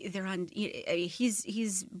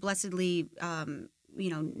 he's blessedly, you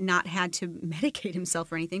know, not had to medicate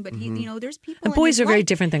himself or anything, but he, you know, there's people. And boys are very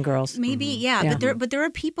different than girls. Maybe, yeah. But there are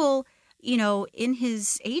people, you know, in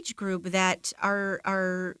his age group that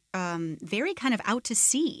are very kind of out to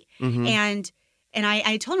sea. And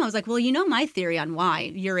I told him, I was like, well, you know my theory on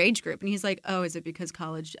why, your age group. And he's like, oh, is it because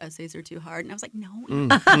college essays are too hard? And I was like, no.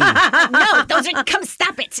 No, those are, come,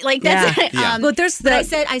 stop it. Like, that's it. But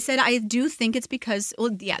I said, I do think it's because, well,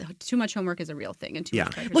 yeah, too much homework is a real thing. And too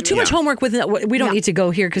much well, too much homework with, we don't need to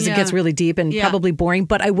go here because it gets really deep and probably boring.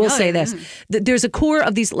 But I will say this, there's a core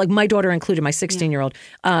of these, like my daughter included, my 16-year-old,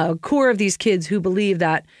 core of these kids who believe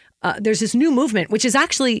that there's this new movement, which is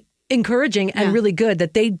actually encouraging and really good,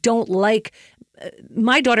 that they don't like.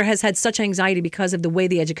 My daughter has had such anxiety because of the way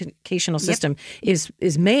the educational system is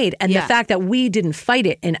made, and the fact that we didn't fight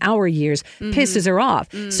it in our years pisses her off.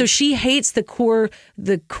 So she hates the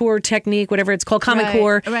core technique, whatever it's called, Common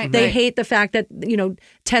Core. They hate the fact that, you know,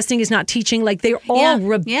 testing is not teaching. Like they're all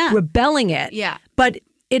rebelling it. But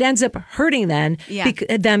it ends up hurting them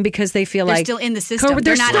because they feel they're like still in the system.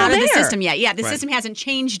 They're not out of the system yet. Yeah, the system hasn't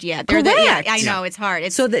changed yet. I know it's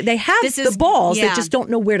hard. So they have the balls. They just don't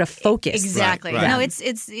know where to focus. Exactly. Right. No, it's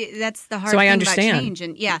that's the hard thing about change.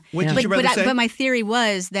 And What did your brother say? But my theory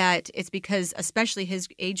was that it's because, especially his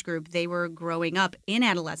age group, they were growing up in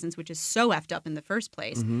adolescence, which is so effed up in the first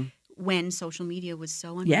place. When social media was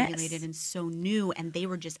so unregulated and so new, and they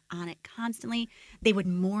were just on it constantly. They would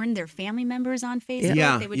mourn their family members on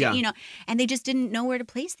Facebook. They would, you know, and they just didn't know where to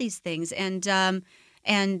place these things. And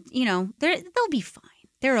you know, they'll be fine.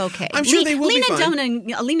 They're okay. I'm sure they will be fine.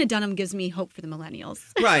 Lena Dunham gives me hope for the millennials.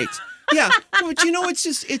 Right. Yeah. But you know, it's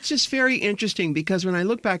just very interesting because when I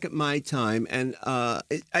look back at my time and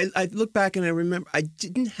I look back and I remember I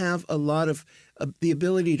didn't have a lot of the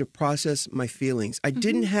ability to process my feelings. I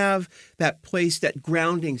didn't have that place, that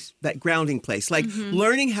grounding place. Like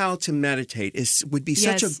learning how to meditate would be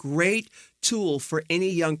such a great tool for any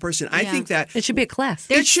young person. I think that it should be a class.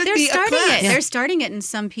 It should be a class. They're starting it in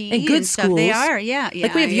some PE in good and stuff. schools. They are,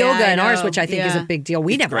 Like we have yoga in ours, which I think is a big deal.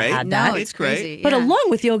 We never had that. No, it's crazy. But along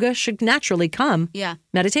with yoga should naturally come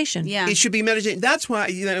meditation. Yeah. It should be meditation. That's why,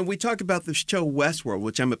 you know, we talk about the show Westworld,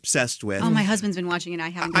 which I'm obsessed with. Oh, my husband's been watching it. I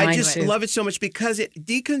haven't. I just love it so much because it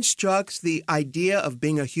deconstructs the idea of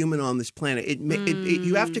being a human on this planet.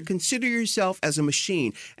 You have to consider yourself as a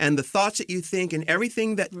machine, and the thoughts that you think and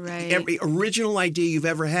everything that every original idea you've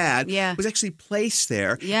ever had was actually placed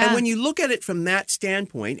there. And when you look at it from that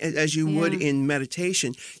standpoint, as you would in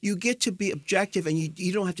meditation, you get to be objective, and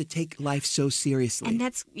you don't have to take life so seriously. And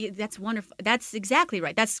that's wonderful. That's exactly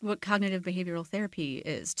right. That's what cognitive behavioral therapy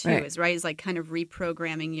is too. Is like kind of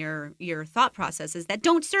reprogramming your thought processes that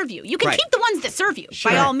don't serve you. You can keep the ones that serve you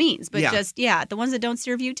by all means, but just the ones that don't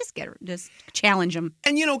serve you, just challenge them.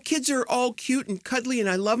 And you know, kids are all cute and cuddly, and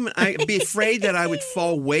I love them. And I'd be afraid that I would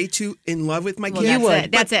fall way too in love with my kids. You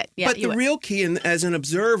would. That's it. Yeah, but the real key, and as an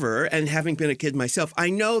observer and having been a kid myself, I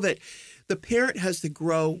know that the parent has to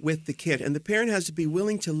grow with the kid, and the parent has to be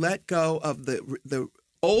willing to let go of the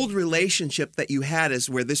old relationship that you had, as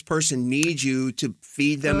where this person needs you to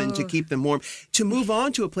feed them and to keep them warm, to move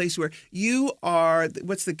on to a place where you are,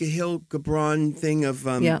 what's the Gahil Gibran thing of,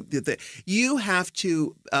 you have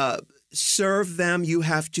to serve them, you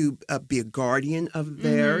have to be a guardian of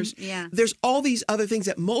theirs. There's all these other things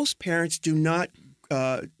that most parents do not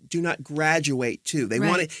graduate to. They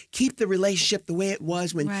want to keep the relationship the way it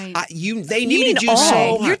was when they needed you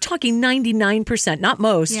so hard. You're talking 99%, not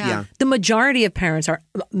most. The majority of parents are,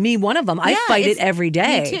 me one of them. I fight it every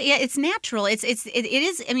day. Me too. Yeah, it's natural. It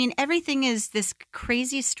is. I mean, everything is this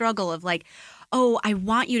crazy struggle of like, oh, I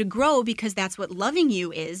want you to grow because that's what loving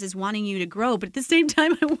you is wanting you to grow. But at the same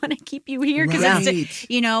time, I want to keep you here because it's,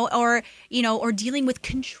 or dealing with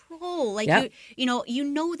control. Like, you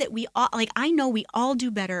know that we all, like, I know we all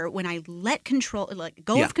do better when I let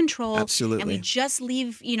go of control. Absolutely. And we just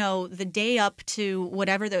leave, the day up to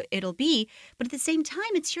whatever it'll be. But at the same time,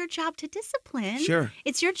 it's your job to discipline. Sure.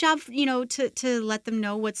 It's your job, to let them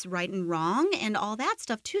know what's right and wrong and all that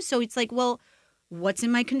stuff too. So it's like, well, what's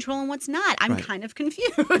in my control and what's not? I'm kind of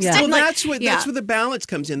confused. Well, that's where the balance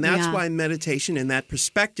comes in. That's why meditation and that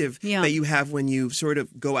perspective that you have when you sort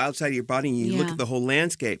of go outside of your body and you look at the whole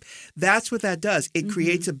landscape, that's what that does. It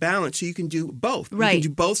creates a balance so you can do both. Right. You can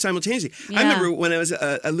do both simultaneously. I remember when I was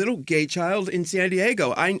a little gay child in San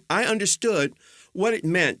Diego, I understood what it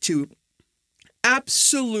meant to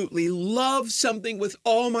absolutely love something with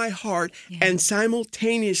all my heart and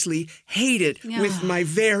simultaneously hate it with my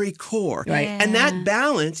very core. Right. And that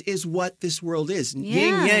balance is what this world is.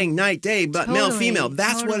 Yin, yang, night, day, but male, female.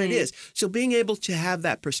 That's what it is. So being able to have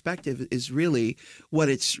that perspective is really what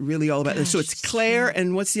it's really all about. And so it's Claire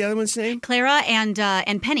and what's the other one's name? Clara and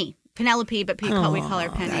Penny. Penelope, but we call her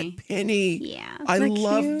Penny. That Penny. Yeah. I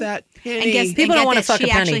love that Penny. And People don't want to fuck a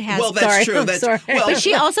penny. Well, that's true. That's, well, but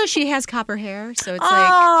she has copper hair, so it's like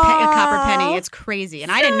a copper penny. It's crazy,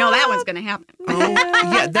 and I didn't know that was going to happen.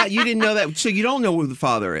 That you didn't know that. So you don't know who the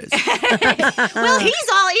father is. Well, he's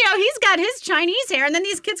all he's got his Chinese hair, and then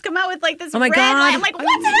these kids come out with like this. Oh my red God! light. I'm like,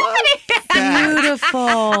 what's happening?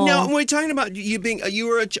 Beautiful. Now, when we're talking about you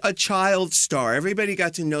were a child star. Everybody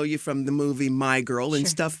got to know you from the movie My Girl and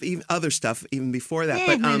stuff, even other stuff, even before that.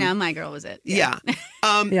 But My Girl was it. Yeah.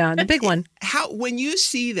 Yeah, the big one. When you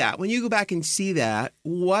see that, when you go back and see that,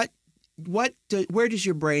 where does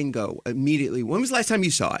your brain go immediately? When was the last time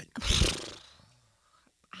you saw it?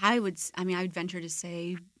 I would venture to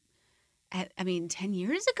say, 10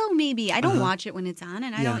 years ago, maybe. I don't watch it when it's on,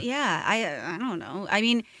 and I don't know. I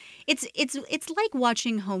mean, it's like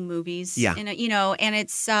watching home movies. Yeah. And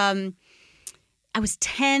it's, I was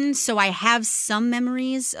 10, so I have some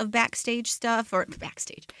memories of backstage stuff,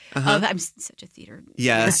 I'm such a theater.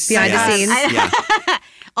 Yes. Behind the scenes.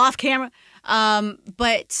 Off camera.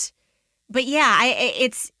 But yeah,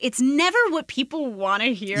 it's never what people want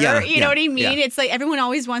to hear. You know what I mean? Yeah. It's like everyone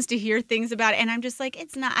always wants to hear things about it, and I'm just like,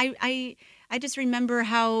 it's not. I just remember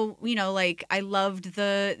how like I loved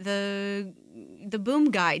the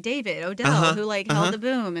boom guy, David Odell, who held the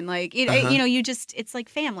boom, and it's like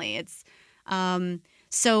family. It's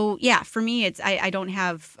so yeah, for me, it's I don't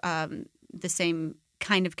have the same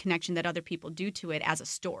kind of connection that other people do to it as a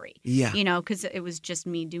story. Yeah. Because it was just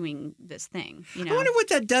me doing this thing. I wonder what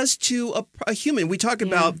that does to a human. We talk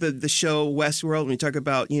about the show Westworld, and we talk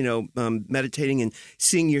about, meditating and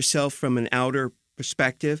seeing yourself from an outer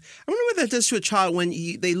perspective. I wonder what that does to a child when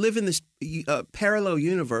they live in this parallel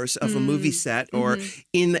universe of a movie set, or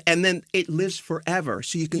and then it lives forever.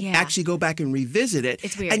 So you can actually go back and revisit it.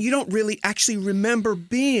 It's weird. And you don't really actually remember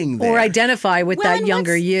being there. Or identify with that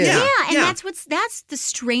younger you. That's the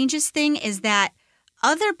strangest thing is that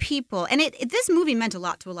other people, and this movie meant a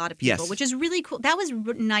lot to a lot of people, which is really cool. That was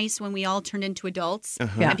nice when we all turned into adults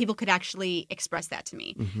and people could actually express that to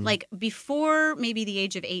me. Like before maybe the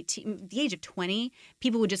age of 18, the age of 20,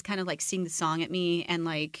 people would just kind of like sing the song at me, and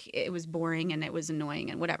like it was boring and it was annoying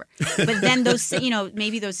and whatever. But then those,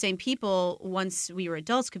 maybe those same people, once we were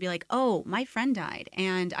adults, could be like, oh, my friend died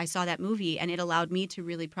and I saw that movie and it allowed me to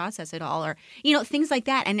really process it all, or, things like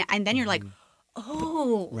that. And then you're like,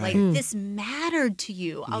 oh, like this mattered to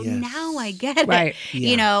you. Oh, now I get it. Right.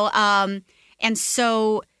 And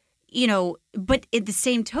so, but at the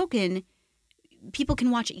same token, people can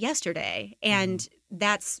watch it yesterday, and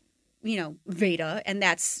that's, Veda, and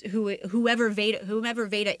that's whoever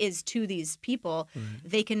Veda is to these people,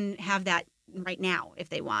 they can have that right now if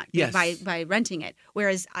they want by renting it,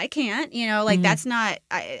 whereas I can't, that's not,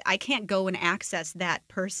 I can't go and access that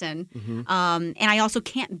person, and I also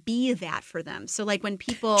can't be that for them. So like when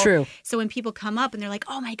people come up and they're like,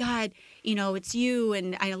 oh my God, it's you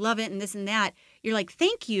and I love it and this and that, you're like,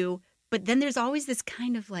 thank you, but then there's always this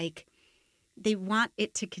kind of like, they want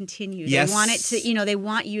it to continue. They want it to, they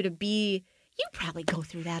want you to be. You probably go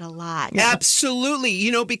through that a lot.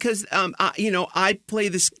 Absolutely. Because, I play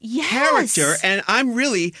this character, and I'm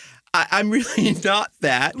really not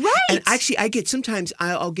that. Right. And actually, I get sometimes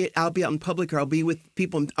I'll be out in public, or I'll be with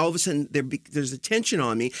people, and all of a sudden there's a tension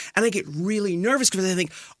on me, and I get really nervous because I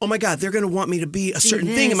think, oh my God, they're going to want me to be a certain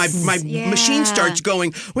thing, and my machine starts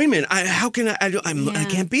going. Wait a minute, how can I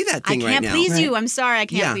can't be that thing right now. I can't please you. I'm sorry, I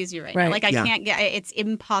can't please you right now. Like I can't get. It's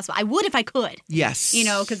impossible. I would if I could. Yes.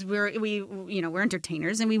 Because we're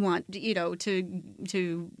entertainers and we want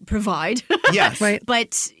to provide. Yes. Right.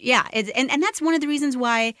 But yeah, and that's one of the reasons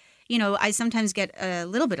why. I sometimes get a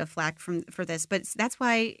little bit of flack for this, but that's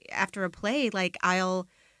why after a play, like I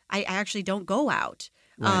actually don't go out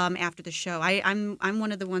after the show. I'm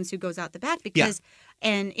one of the ones who goes out the back because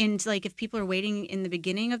and like if people are waiting in the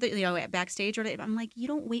beginning of the at backstage, or I'm like, you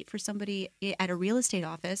don't wait for somebody at a real estate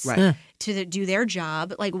office to do their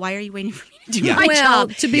job. Like, why are you waiting for me to do my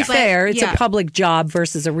job? To be fair, it's a public job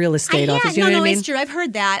versus a real estate office. You know what I mean? It's true. I've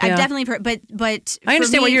heard that. I've definitely heard, but I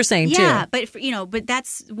understand what you're saying too. Yeah, but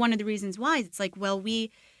that's one of the reasons why it's like, well,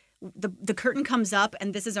 the curtain comes up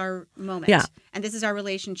and this is our moment, and this is our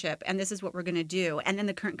relationship, and this is what we're going to do, and then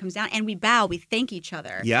the curtain comes down and we bow, we thank each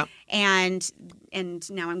other, and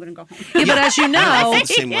now I'm going to go home. But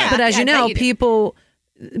as you know, people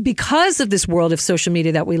because of this world of social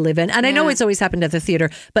media that we live in, and I know it's always happened at the theater,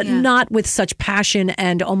 but not with such passion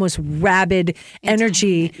and almost rabid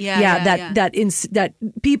energy. That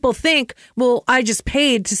people think, well, I just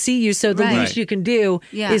paid to see you, so the least you can do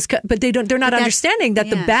is, but they're not understanding that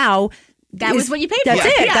the bow. That was what you paid for. That's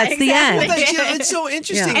it. That's the end. Well, it's so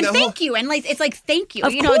interesting. And thank you. And like it's like thank you.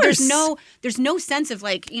 Of you know, course. there's no sense of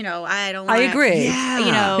like, you know, I don't wanna, I agree. Yeah.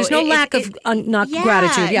 You know, there's no lack of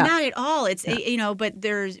gratitude. Yeah. Not at all. It's you know, but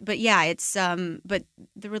it's but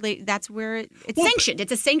that's where it's sanctioned.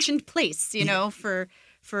 It's a sanctioned place, you know, for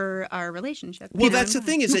our relationship. Well, that's the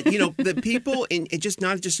thing is that, you know, the people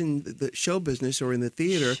not just in the show business or in the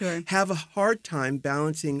theater have a hard time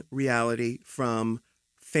balancing reality from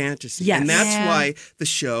fantasy. Yes. And that's why the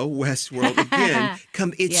show Westworld again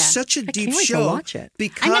it's such a deep show. To watch it.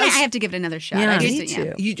 Because I have to give it another shot. Yeah, I me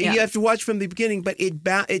too. You have to watch from the beginning, but it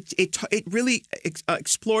really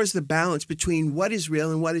explores the balance between what is real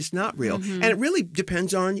and what is not real. And it really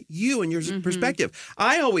depends on you and your perspective.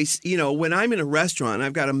 I always, you know, when I'm in a restaurant,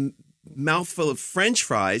 I've got a mouthful of French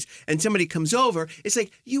fries and somebody comes over, it's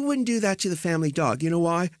like, you wouldn't do that to the family dog. You know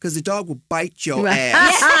why? Because the dog will bite your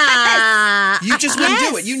ass. You just wouldn't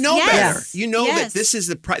do it. You know better. You know that this is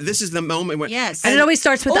the moment when and it always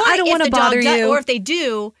starts with I don't want to bother you. Or if they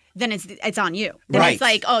do, then it's on you. Then it's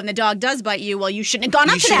like, oh, and the dog does bite you. Well, you shouldn't have gone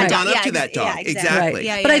up to that dog. You shouldn't have gone up to that dog. Exactly.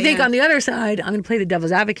 Right. But I think on the other side, I'm going to play the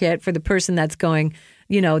devil's advocate for the person that's going,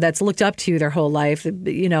 you know, that's looked up to their whole life,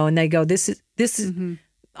 you know, and they go, this is.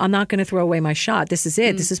 I'm not going to throw away my shot. This is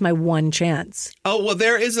it. This is my one chance. Oh, well,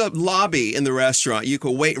 there is a lobby in the restaurant. You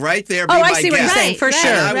can wait right there. I see what you're saying. For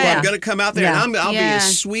sure. I'm going to come out there and I'll be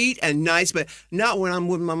as sweet and nice, but not when I'm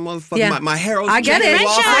with my motherfucking my Harold's chicken and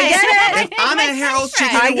waffles. I get it. If I'm at Harold's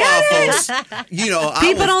chicken and waffles, you know,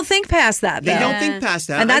 people don't think past that. Though. They don't think past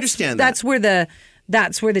that. And I understand that.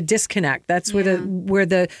 That's where the disconnect. That's where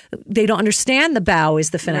they don't understand the bow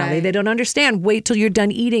is the finale. They don't understand wait till you're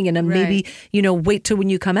done eating and then maybe, you know, wait till when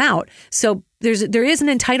you come out. So there is an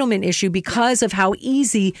entitlement issue because of how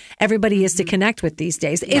easy everybody is to connect with these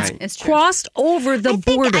days. It's crossed over the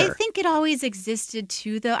border. I think it always existed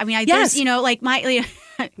too, though. I mean, there's, you know, like my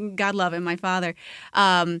God love him, my father.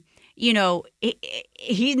 You know,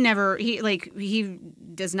 he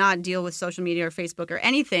does not deal with social media or Facebook or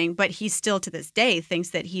anything, but he still to this day thinks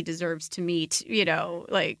that he deserves to meet, you know,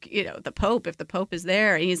 like, you know, the Pope if the Pope is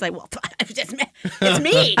there. And he's like, well, it's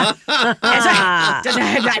me. I'm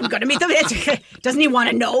going to meet them. Doesn't he want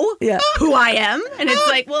to know who I am? And it's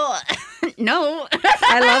like, well, no.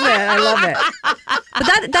 I love it.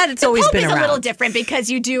 But that it's always been around. It's a little different because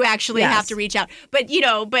you do actually have to reach out. But, you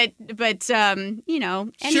know, you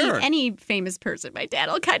know, any famous person, my dad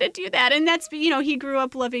will kind of do that. And that's, you know, he grew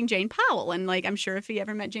up loving Jane Powell. And like, I'm sure if he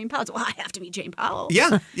ever met Jane Powell, well, I have to meet Jane Powell.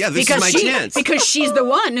 Yeah. This is my chance. Because she's the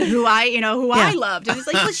one who I loved. And it's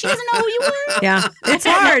like, well, she doesn't know who you were. Yeah. It's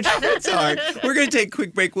hard. It's hard. We're going to take a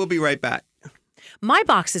quick break. We'll be right back. My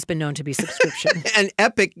box has been known to be subscription. An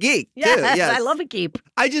epic geek, too. Yes, I love a geek.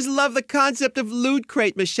 I just love the concept of Loot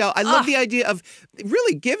Crate, Michelle. I love the idea of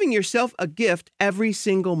really giving yourself a gift every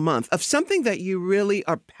single month of something that you really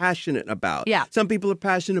are passionate about. Yeah. Some people are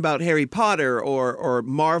passionate about Harry Potter or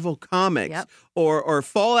Marvel Comics or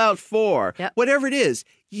Fallout 4, whatever it is.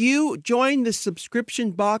 You join the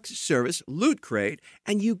subscription box service, Loot Crate,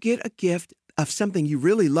 and you get a gift of something you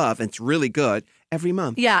really love and it's really good every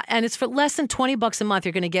month. Yeah, and it's for less than $20 a month.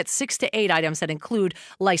 You're going to get 6 to 8 items that include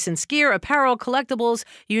licensed gear, apparel, collectibles,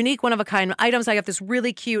 unique one-of-a-kind items. I got this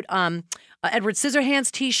really cute Edward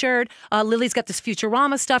Scissorhands t-shirt. Lily's got this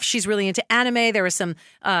Futurama stuff. She's really into anime. There was some,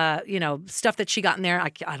 stuff that she got in there.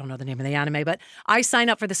 I don't know the name of the anime, but I sign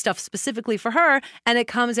up for the stuff specifically for her, and it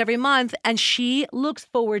comes every month, and she looks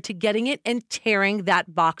forward to getting it and tearing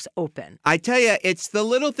that box open. I tell you, it's the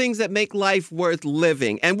little things that make life worth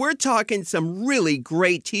living. And we're talking some really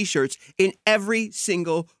great t-shirts in every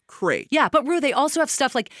single crate. Yeah, but Rue, they also have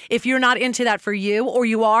stuff like if you're not into that for you, or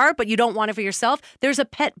you are, but you don't want it for yourself, there's a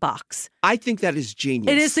pet box. I think that is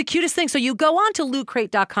genius. It is the cutest thing. So you go on to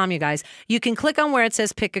lootcrate.com, you guys. You can click on where it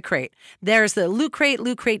says pick a crate. There's the Loot Crate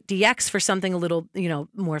DX for something a little,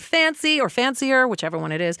 more fancy or fancier, whichever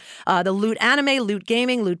one it is. The Loot Anime, Loot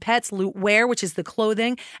Gaming, Loot Pets, Loot Wear, which is the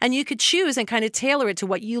clothing. And you could choose and kind of tailor it to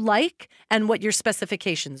what you like and what your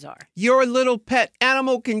specifications are. Your little pet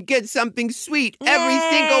animal can get something sweet every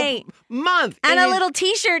single month. And a little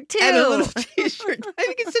t-shirt, too. And a little t-shirt. I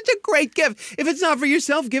think it's such a great gift. If it's not for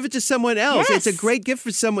yourself, give it to someone else. Yes. It's a great gift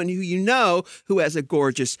for someone who you know who has a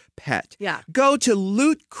gorgeous pet. Yeah. Go to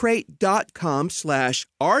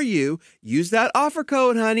lootcrate.com/RU. Use that offer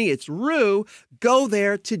code, honey. It's Rue. Go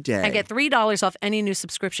there today. And get $3 off any new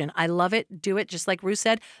subscription. I love it. Do it, just like Rue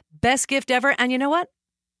said. Best gift ever. And you know what?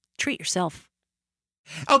 Treat yourself.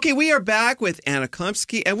 Okay, we are back with Anna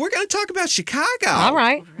Chlumsky, and we're going to talk about Chicago. All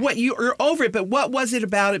right. What you're over it, but what was it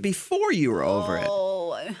about it before you were over it?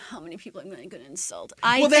 Oh, how many people am I going to insult?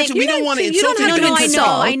 We don't want to insult don't have to anybody.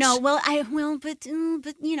 insult. I know. Well, but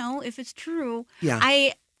you know, if it's true, Yeah.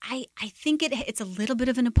 I think it's a little bit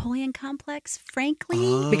of a Napoleon complex,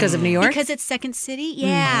 frankly. Because of New York? Because it's Second City.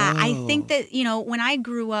 Yeah. I think that, when I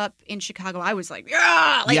grew up in Chicago, I was like,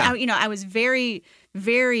 yeah. Like, Yeah. I was very,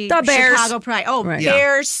 very The Bears. Chicago pride. Oh, Right.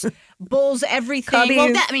 Bears, Bulls, everything.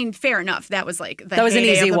 Cubbies. Well, fair enough. That was like That was an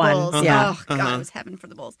heyday easy of the one. Bulls. Yeah. Oh, God, it was heaven for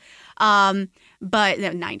the Bulls. But the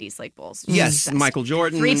 90s, like Bulls. Yes, Best. Michael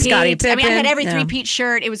Jordan. Three-peat. Scottie I mean, I had Pippen. every Yeah. three-peat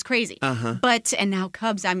shirt. It was crazy. Uh-huh. And now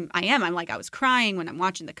Cubs, I'm like, I was crying when I'm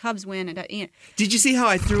watching the Cubs win. And Did you see how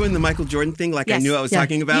I threw in the Michael Jordan thing like I Yes. knew I was Yeah.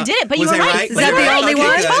 talking about? You did it, but was you were I right. right? Is Was that I the right? only Okay,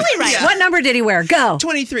 one? good. Totally right. Yeah. What number did he wear? Go.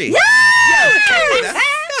 23. Yeah!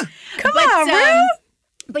 Come on, Rue.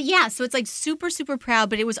 But yeah, so it's like super, super proud.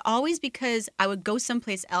 But it was always because I would go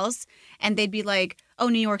someplace else and they'd be like, oh,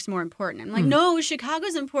 New York's more important. I'm like, no,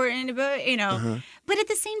 Chicago's important. But, But at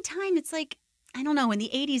the same time, it's like, I don't know, in the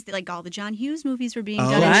 80s, like all the John Hughes movies were being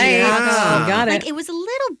done right. in Chicago. You got it. Like it was a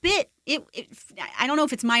little bit, I don't know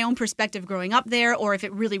if it's my own perspective growing up there or if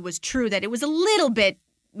it really was true that it was a little bit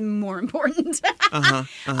more important, in the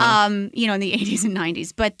 80s and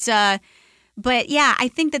 90s. But yeah, I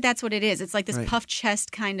think that that's what it is. It's like this puff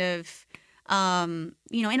chest kind of, and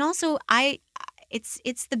also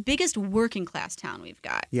it's the biggest working class town we've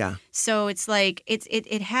got. Yeah. So it's like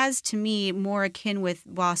it has to me more akin with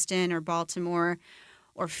Boston or Baltimore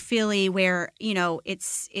or Philly, where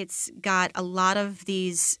it's got a lot of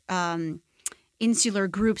these insular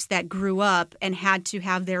groups that grew up and had to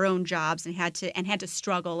have their own jobs and had to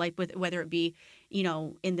struggle, like with whether it be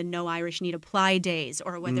in the No Irish Need Apply days,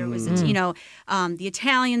 or whether it was the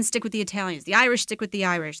Italians stick with the Italians, the Irish stick with the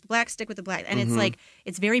Irish, the blacks stick with the black, and it's like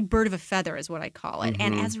it's very bird of a feather is what I call it.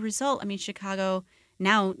 And as a result, I mean, Chicago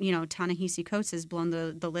now, Ta-Nehisi Coates has blown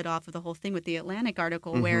the lid off of the whole thing with the Atlantic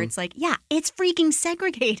article, where it's like, yeah, it's freaking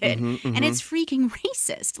segregated and it's freaking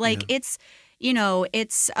racist. Like it's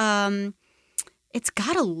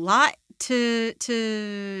got a lot to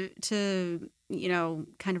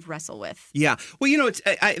kind of wrestle with. Yeah. Well, it's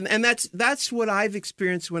and that's what I've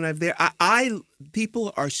experienced when I'm there.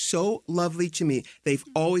 People are so lovely to me. They've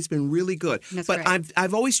always been really good. That's but great.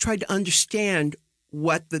 I've always tried to understand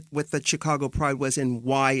what the Chicago Pride was and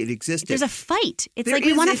why it existed. There's a fight. It's There like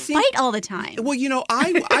we is, want to it seems- fight all the time. Well,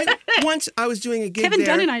 I once I was doing a gig Kevin there.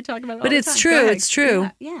 Dunn and I talk about it all But the it's time. true. Go ahead. It's true.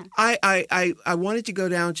 Yeah. I wanted to go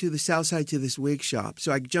down to the South Side to this wig shop.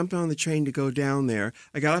 So I jumped on the train to go down there.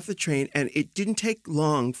 I got off the train, and it didn't take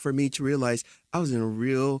long for me to realize I was in a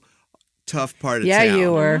real tough part of town. Yeah,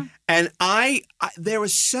 you were. And there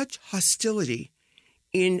was such hostility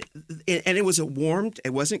and it was it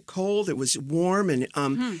wasn't cold, it was warm, and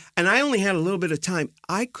I only had a little bit of time.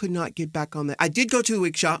 I could not get back on that. I did go to the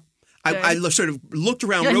wig shop. I sort of looked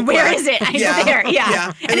around real quick. Where is it? I know there.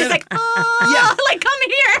 Yeah. And it's like, like, come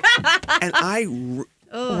here. And I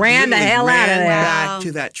ran the hell out of there. back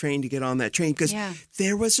to that train to get on that train because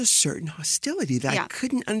there was a certain hostility that I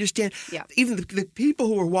couldn't understand. Yeah. Even the people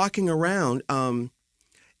who were walking around,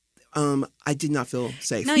 I did not feel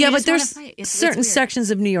safe. No, Yeah, you but just wanna there's fight. It's certain weird. sections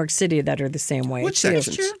of New York City that are the same way. Which too.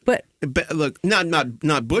 sections? But Look,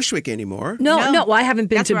 not Bushwick anymore. no, No. I haven't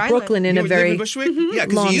been That's to where I Brooklyn in You a live in very Bushwick? Yeah,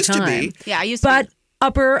 because long it used to time. be. Yeah, I used but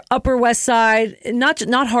to. Upper West Side, not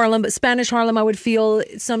Harlem, but Spanish Harlem, I would feel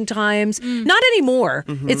sometimes. Not anymore.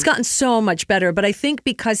 It's gotten so much better. But I think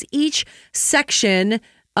because each section,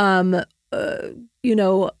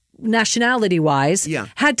 nationality wise,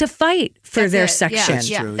 had to fight for their section. That's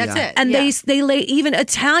true, That's yeah. it. And yeah. they lay even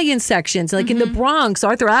Italian sections, like in the Bronx,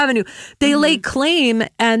 Arthur Avenue, they lay claim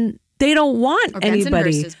and they don't want Or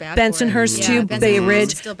anybody. Bensonhurst is bad for it. Bensonhurst Yeah, too, Bensonhurst Bay is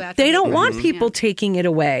Ridge. still bad for They it. don't want people taking it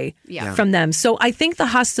away Yeah. from them. So I think the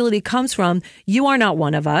hostility comes from you are not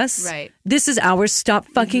one of us. Right. This is ours. Stop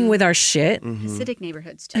fucking with our shit. Hasidic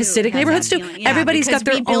neighborhoods too. Hasidic Has that neighborhoods, too. feeling. Yeah, Everybody's because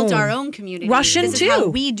got their we built own. our own community. Russian, this is how too.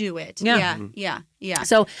 we do it. Yeah. Yeah.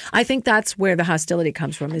 So I think that's where the hostility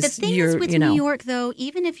comes from. The Is thing you're, is with you know, New York, though,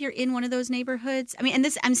 even if you're in one of those neighborhoods, I mean, and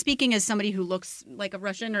this, I'm speaking as somebody who looks like a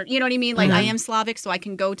Russian, or you know what I mean. Like I am Slavic, so I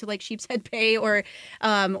can go to like Sheepshead Bay or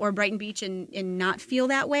Brighton Beach and not feel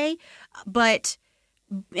that way. But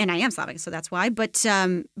and I am Slavic, so that's why. But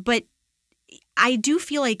I do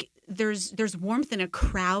feel like there's warmth in a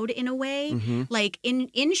crowd in a way, like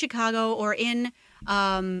in Chicago or in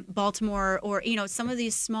Baltimore or some of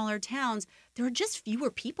these smaller towns. There are just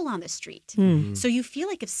fewer people on the street, so you feel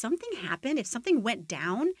like if something happened, if something went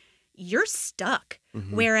down, you're stuck.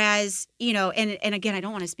 Whereas, and again, I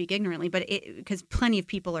don't want to speak ignorantly, but because plenty of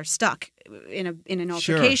people are stuck in an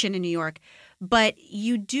altercation in New York, but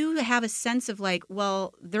you do have a sense of like,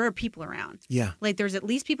 well, there are people around. Yeah. Like there's at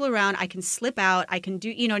least people around. I can slip out. I can do,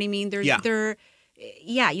 you know what I mean?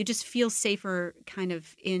 You just feel safer kind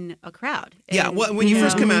of in a crowd. And, well, when you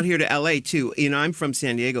first come out here to LA too, I'm from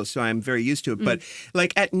San Diego, so I'm very used to it. But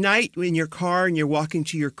like at night in your car and you're walking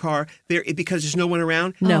to your car, because there's no one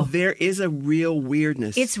around, there is a real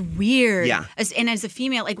weirdness. It's weird. Yeah. And as a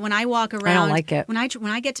female, like when I walk around, I don't like it. When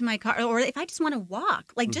I get to my car, or if I just want to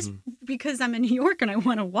walk, like just because I'm in New York and I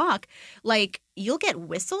want to walk, like you'll get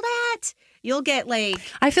whistled at. You'll get like...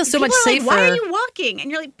 I feel so much safer. Like, why are you walking? And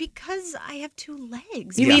you're like, because I have two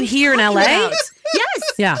legs. You mean here in LA? Yes.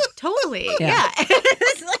 Yeah. Totally. Yeah.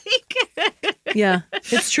 It's like... Yeah,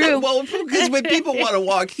 it's true. Well, because when people want to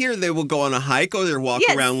walk here, they will go on a hike or they'll walk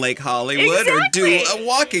around Lake Hollywood or do a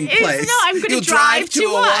walking place. No, I'm going to drive to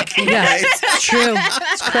a walking place. It's true.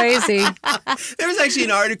 It's crazy. There was actually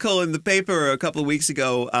an article in the paper a couple of weeks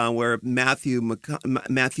ago where Matthew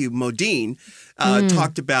Modine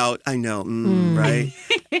talked about, I know, right?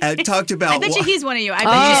 Talked about... I bet you he's one of you. He's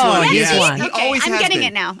one. He always I'm has getting been.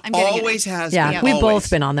 it now. Always has been. Yeah, we've both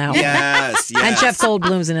been on that one. Yes. And Jeff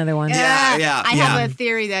Goldblum's another one. Yeah. I have a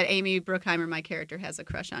theory that Amy Brookheimer, my character, has a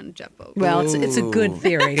crush on Jeff Goldblum. Well, it's a good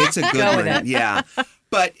theory. It's a good one, yeah.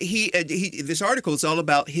 But this article is all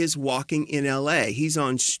about his walking in L.A. He's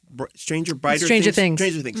on Stranger Things.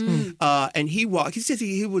 And he said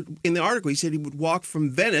he would, in the article, he said he would walk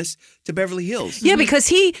from Venice to Beverly Hills. Yeah,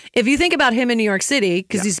 because if you think about him in New York City,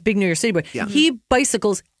 because he's a big New York City boy, he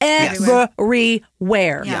bicycles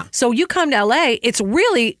everywhere. Yeah. So you come to L.A., it's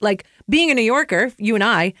really like being a New Yorker, you and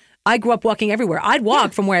I grew up walking everywhere. I'd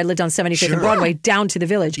walk from where I lived on 75th and Broadway down to the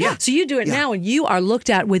Village. Yeah. So you do it now, and you are looked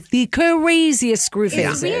at with the craziest screw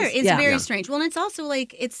faces. It's weird. It's very strange. Well, and it's also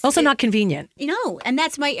like also not convenient. And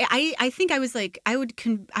that's I think I was like I would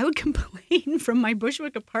complain from my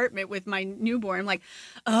Bushwick apartment with my newborn. I'm like,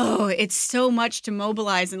 oh, it's so much to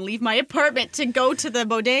mobilize and leave my apartment to go to the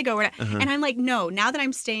bodega. And I'm like, no. Now that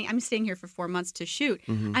I'm staying here for 4 months to shoot.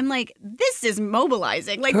 I'm like, this is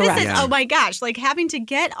mobilizing. Like this is oh my gosh, like having to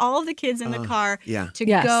get all of the kids in the car to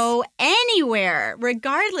go anywhere,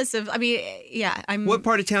 regardless of. What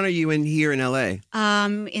part of town are you in here in L.A.?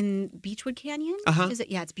 In Beechwood Canyon. Is it?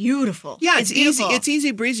 Yeah, it's beautiful. Yeah, it's easy. It's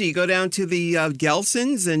easy breezy. You go down to the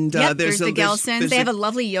Gelsons, and there's the Gelsons. They have a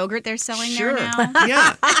lovely yogurt they're selling there now.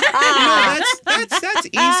 Yeah, that's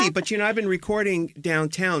easy. But I've been recording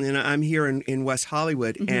downtown, and I'm here in West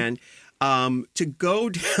Hollywood, and. To go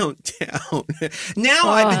downtown. Now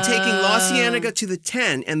I've been taking La Cienega to the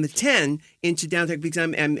 10 and the 10 into downtown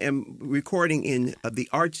because I'm recording in the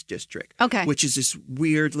Arts District, which is this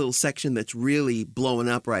weird little section that's really blowing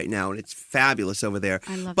up right now, and it's fabulous over there.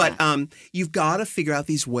 I love that. You've got to figure out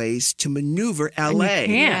these ways to maneuver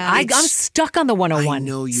L.A. I'm stuck on the 101. I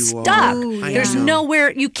know you are. Stuck. There's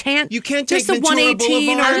nowhere you can't. You can't take the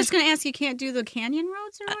 118. I was just going to ask you can't do the canyon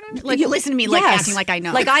roads or whatever. Like you listen to me, like acting like I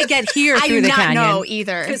know. Like I get here through the canyon. I do not know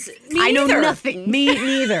either. I know nothing. Me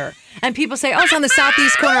neither. And people say, "Oh, it's on the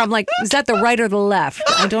southeast corner." I'm like, "Is that the right or the left?"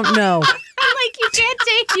 I don't know. I'm like, you can't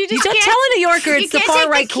take. You don't tell a New Yorker it's the far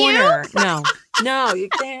right corner. No, you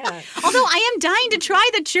can't. Although I am dying to try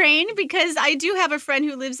the train because I do have a friend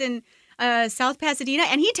who lives in South Pasadena,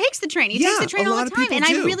 and he takes the train. He takes the train all the time, and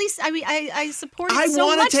I support it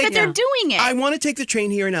so much that they're doing it. I want to take the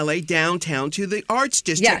train here in LA downtown to the Arts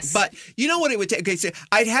District, but you know what it would take? Okay, so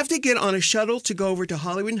I'd have to get on a shuttle to go over to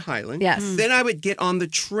Hollywood and Highland. Yes. Then I would get on the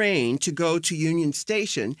train to go to Union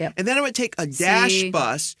Station, and then I would take a dash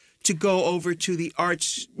bus to go over to the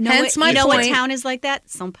Arts. Hence my point. You know what town is like that?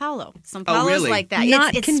 São Paulo. São Paulo is like that.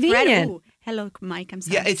 Not it's convenient. Spread, hello, Mike. I'm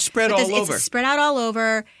sorry. Yeah, it's spread all over. It's spread out all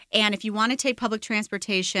over. And if you want to take public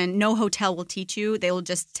transportation, no hotel will teach you. They will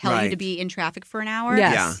just tell you to be in traffic for an hour.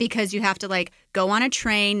 Yes. Yeah. Because you have to go on a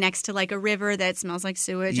train next to a river that smells like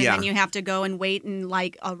sewage. And then you have to go and wait in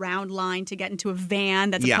a round line to get into a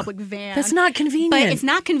van that's a public van. That's not convenient. But it's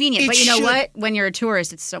not convenient. But you know what? When you're a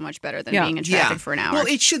tourist, it's so much better than being in traffic for an hour. Well,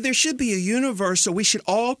 there should be a universal. We should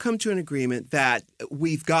all come to an agreement that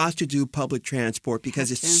we've got to do public transport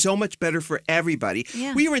because it's so much better for everybody.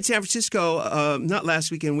 Yeah. We were in San Francisco not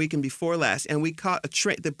last weekend, weekend before last, and we caught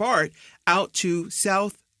the BART out to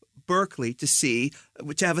South Berkeley to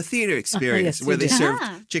have a theater experience yes, where you they did.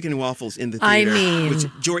 served chicken and waffles in the theater. I mean.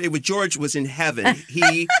 George was in heaven.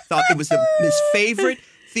 He thought it was his favorite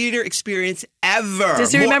theater experience ever.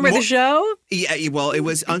 Does he remember the show? Yeah, well, it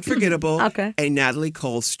was unforgettable. Okay. A Natalie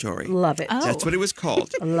Cole story. Love it. Oh. That's what it was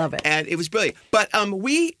called. I love it. And it was brilliant. But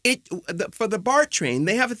for the BART train,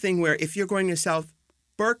 they have a thing where if you're going to South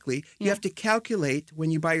Berkeley, you have to calculate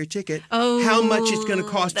when you buy your ticket how much it's going to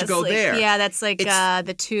cost to go there. Yeah, that's like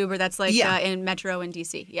the tube, or that's like in Metro in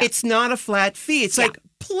DC. Yeah. It's not a flat fee. It's like,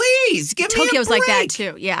 please give me a break. Tokyo's like that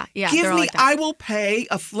too. Yeah, yeah. Give they're all me. like that. I will pay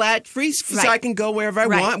a flat fee so I can go wherever I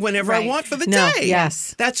want, whenever I want for the No, day.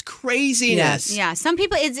 yes. That's craziness. Yeah, some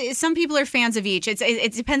people are fans of each.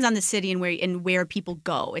 It depends on the city and where people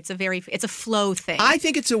go. It's a flow thing. I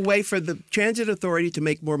think it's a way for the transit authority to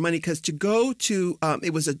make more money because to go to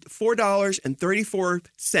it was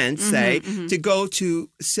 $4.34 say to go to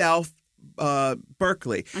South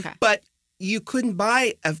Berkeley, but you couldn't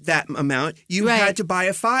buy that amount. You had to buy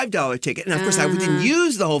a $5 ticket, and of course, I didn't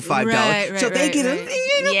use the whole $5, so they get a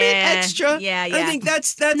little bit extra. Yeah. I think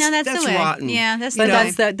that's the way. rotten. Yeah, that's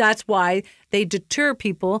That's why they deter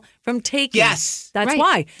people from taking. Yes. That's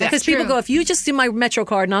why. That's Because people true. go, if you just see my Metro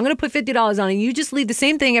card and I'm going to put $50 on it, and you just leave the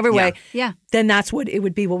same thing every way, then that's what it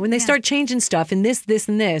would be. Well, when they start changing stuff and this,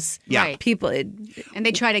 and this, people... and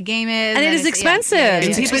they try to game it. And it is expensive.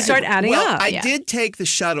 And people start adding up. I did take the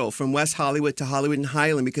shuttle from West Hollywood to Hollywood and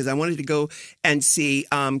Highland because I wanted to go and see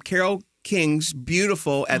Carole King's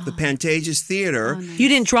Beautiful at the Pantages Theater. Nice. You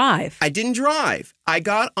didn't drive. I didn't drive. I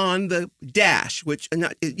got on the Dash, which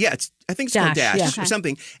I think it's called Dash or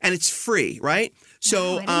something, and it's free, right?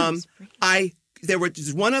 So there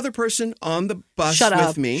was one other person on the bus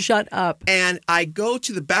with me. Shut up. And I go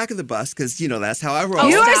to the back of the bus because that's how I roll.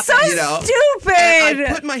 You are so stupid. And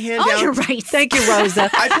I put my hand down. You're right. Thank you, Rosa.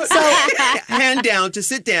 I put my hand down to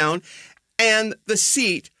sit down, and the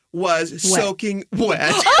seat was soaking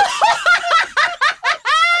wet.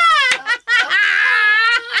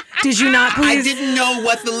 Did you not please? I didn't know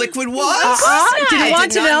what the liquid was. Didn't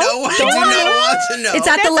want to know. I did not want to know. It's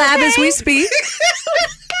at the lab as we speak.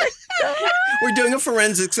 We're doing a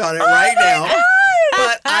forensics on it right now.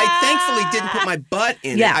 But I thankfully didn't put my butt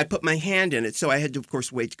in it. I put my hand in it. So I had to, of course,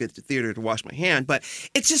 wait to get to the theater to wash my hand. But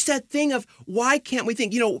it's just that thing of why can't we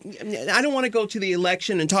think, I don't want to go to the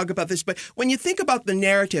election and talk about this, but when you think about the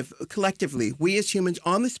narrative collectively, we as humans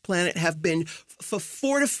on this planet have been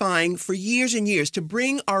fortifying for years and years to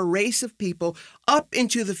bring our race of people up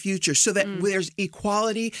into the future so that there's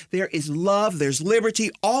equality, there is love, there's liberty,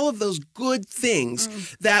 all of those good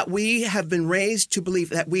things that we have been raised to believe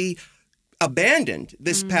that we abandoned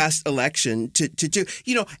this past election to do,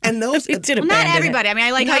 and those not everybody. I mean, I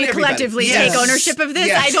like how you collectively take ownership of this.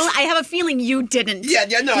 Yes. I have a feeling you didn't. I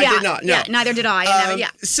did not. No. Yeah, neither did I.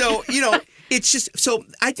 So, it's just, so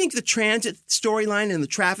I think the transit storyline and the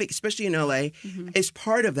traffic, especially in LA, is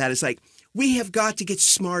part of that. It's like, we have got to get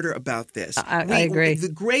smarter about this. I agree. The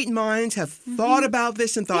great minds have thought about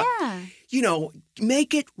this and thought,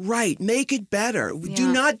 make it right, make it better.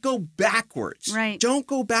 Do not go backwards. Right. Don't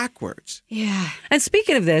go backwards. Yeah. And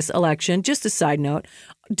speaking of this election, just a side note,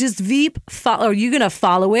 does Veep follow? Are you going to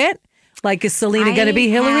follow it? Like, is Selena going to be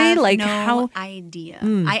Hillary? I Like, have how? no idea.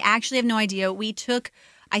 I actually have no idea. We took.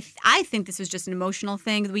 I think this was just an emotional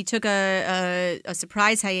thing. We took a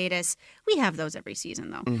surprise hiatus. We have those every season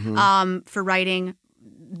though. For writing,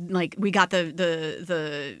 like we got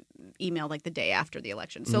the email like the day after the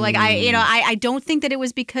election. So like I don't think that it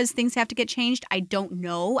was because things have to get changed. I don't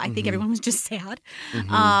know. I think everyone was just sad.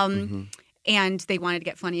 And they wanted to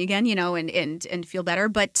get funny again, and feel better.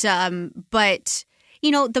 But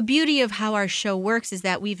the beauty of how our show works is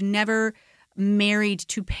that we've never married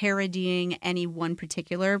to parodying any one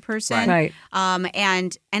particular person. Right.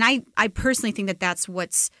 And I personally think that that's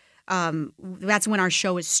when our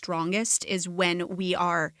show is strongest, is when we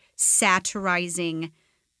are satirizing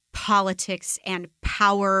politics and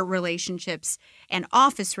power relationships and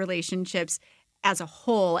office relationships as a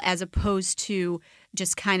whole, as opposed to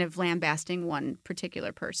just kind of lambasting one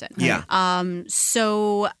particular person. Yeah.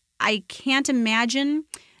 So I can't imagine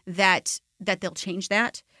that they'll change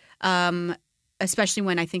that. Especially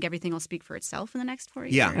when I think everything will speak for itself in the next 4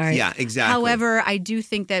 years. Yeah, Right. yeah, exactly. However, I do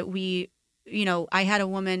think that I had a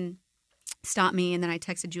woman stop me, and then I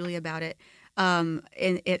texted Julie about it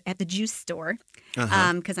at the juice store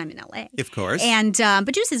because I'm in LA. Of course. And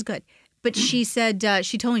but juice is good. But she said,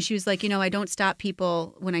 she told me, she was like, I don't stop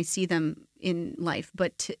people when I see them in life.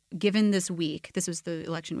 But given this week, this was the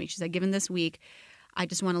election week, she said, given this week, I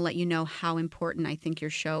just want to let you know how important I think your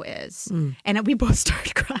show is. And we both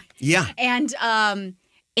started crying. Yeah. And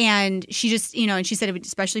and she just, and she said it was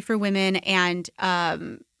especially for women, and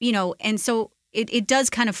and so it does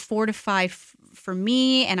kind of fortify for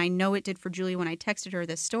me, and I know it did for Julie when I texted her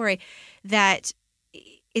this story, that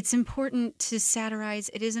it's important to satirize.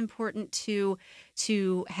 It is important to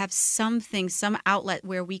have some outlet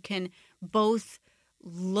where we can both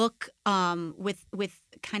look with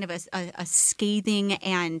kind of a scathing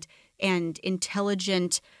and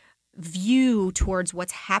intelligent view towards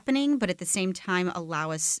what's happening, but at the same time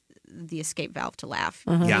allow us the escape valve to laugh.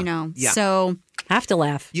 So have to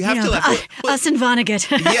laugh. You have to laugh. Us and Vonnegut.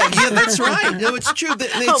 yeah, that's right. No, it's true.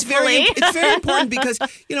 It's very important because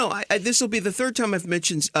this will be the third time I've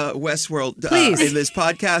mentioned Westworld in this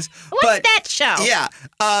podcast. What's that show? Yeah,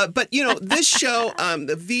 but this show,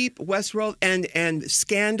 the Veep, Westworld, and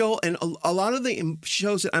Scandal, and a lot of the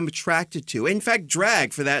shows that I'm attracted to, in fact,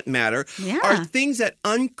 drag for that matter, are things that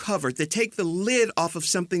uncover, that take the lid off of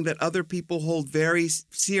something that other people hold very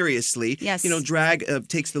seriously. Yes. Drag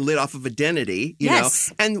takes the lid off of identity.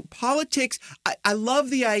 And politics, I love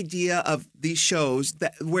the idea of these shows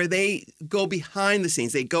where they go behind the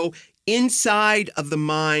scenes. They go inside of the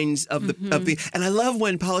minds of the and I love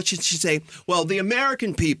when politicians say, well, the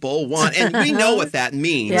American people want, and we know what that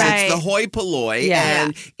means. Right. It's the hoi polloi,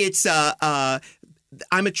 and it's I'm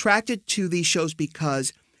attracted to these shows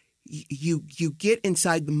because you get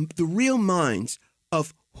inside the real minds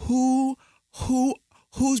of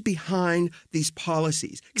who's behind these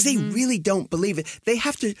policies, because they really don't believe it. They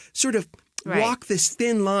have to sort of walk this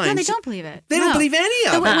thin line. No, they don't believe it. They don't believe any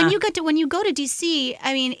of it. When you go to DC,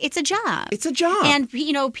 I mean, it's a job. It's a job. And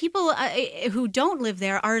people who don't live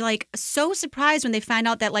there are like so surprised when they find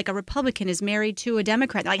out that like a Republican is married to a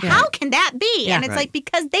Democrat. They're like, how can that be? And it's like,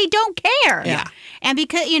 because they don't care. Yeah. And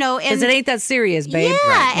because because it ain't that serious, babe.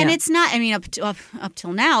 Yeah, and it's not. I mean, up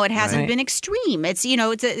till now, it hasn't been extreme. It's you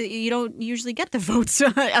don't usually get the votes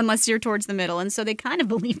unless you're towards the middle, and so they kind of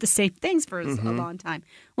believe the same things for a long time.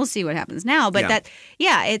 We'll see what happens now, but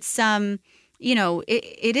it's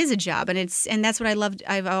it is a job, and that's what I loved.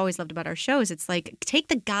 I've always loved about our shows. It's like, take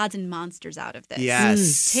the gods and monsters out of this.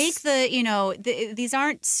 Yes, take these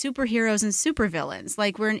aren't superheroes and supervillains.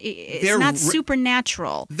 Like it's not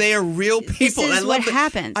supernatural. They are real people. This is what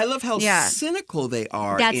happens. I love how cynical they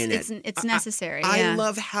are in it. It's necessary. I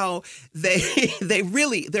love how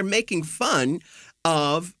they're making fun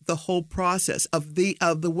of the whole process of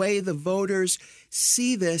the way the voters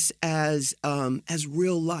see this as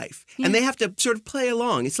real life, and they have to sort of play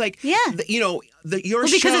along. It's like your show,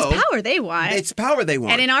 because it's power they want. It's power they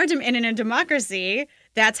want, and in a democracy,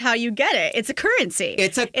 that's how you get it. It's a currency.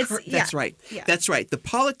 That's right. Yeah. That's right. The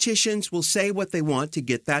politicians will say what they want to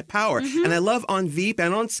get that power. And I love on Veep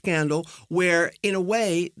and on Scandal where, in a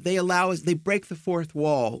way, they allow us. They break the fourth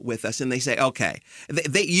wall with us, and they say, "Okay."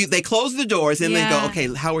 They close the doors, and they go,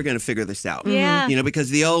 "Okay, how are we going to figure this out?" Yeah. Because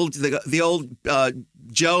the old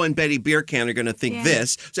Joe and Betty Beercan are going to think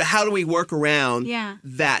this. So how do we work around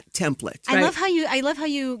that template? I love how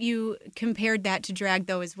you compared that to drag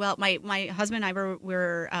though as well. My husband and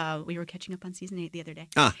I we were catching up on season 8 the other day,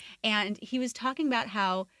 and he was talking about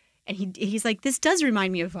how. And he's like, this does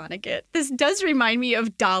remind me of Vonnegut. This does remind me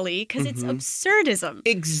of Dolly, because it's absurdism.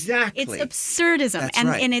 Exactly. It's absurdism. That's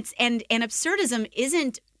right. And absurdism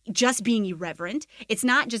isn't just being irreverent. It's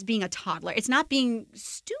not just being a toddler. It's not being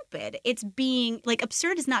stupid. It's being like,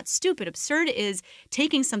 absurd is not stupid. Absurd is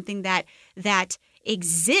taking something that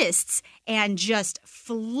exists and just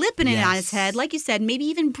flipping it on its head, like you said, maybe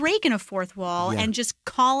even breaking a fourth wall and just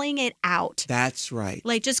calling it out. That's right.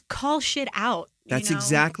 Like, just call shit out. That's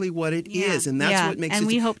exactly what it is, and that's what makes it. And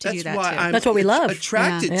we hope to do that too. That's what we love.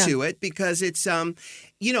 Attracted to it, because it's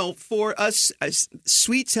for us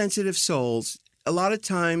sweet, sensitive souls. A lot of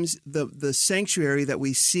times, the sanctuary that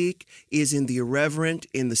we seek is in the irreverent,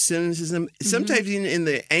 in the cynicism, sometimes even in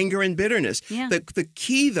the anger and bitterness. Yeah. The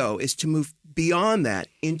key, though, is to move beyond that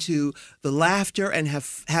into the laughter and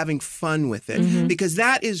having fun with it, because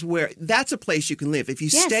that's a place you can live. If you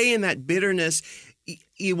stay in that bitterness,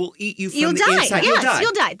 it will eat you from the inside.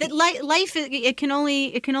 You'll die. That life, it can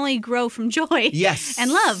only grow from joy. Yes,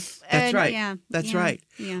 and love. That's right. Yeah, that's right.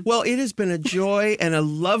 Yeah. Well, it has been a joy and a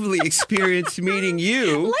lovely experience meeting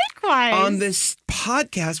you. Likewise. On this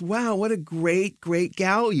podcast. Wow, what a great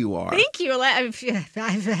gal you are. Thank you.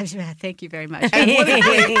 Thank you very much. And what a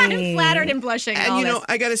great, I'm flattered and blushing. And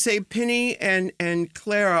I got to say, Penny and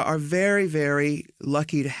Clara are very, very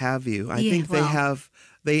lucky to have you. I think they have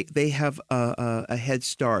they have a head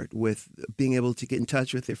start with being able to get in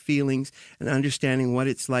touch with their feelings and understanding what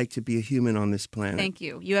it's like to be a human on this planet. Thank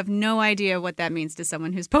you. You have no idea what that means to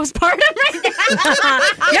someone who's postpartum right now.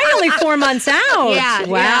 You're only 4 months out. Yeah.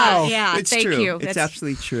 Wow. Yeah. It's Thank true. you. It's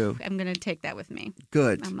absolutely true. I'm going to take that with me.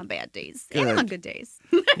 Good. On my bad days. Good. And on good days.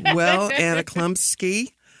 Well, Anna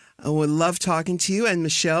Chlumsky, I would love talking to you. And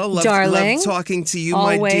Michelle, love talking to you,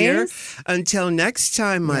 always. my dear. Until next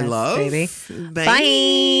time, my love. Baby. Bye. Bye.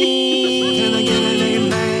 Can I get an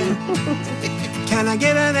amen? Can I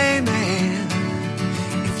get an amen?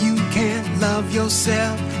 If you can't love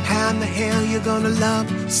yourself, how in the hell you gonna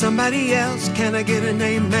love somebody else? Can I get an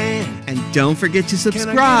amen? And don't forget to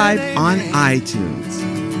subscribe on iTunes.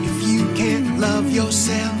 If you can't love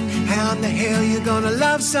yourself, how in the hell you gonna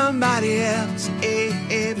love somebody else?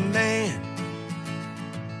 Amen.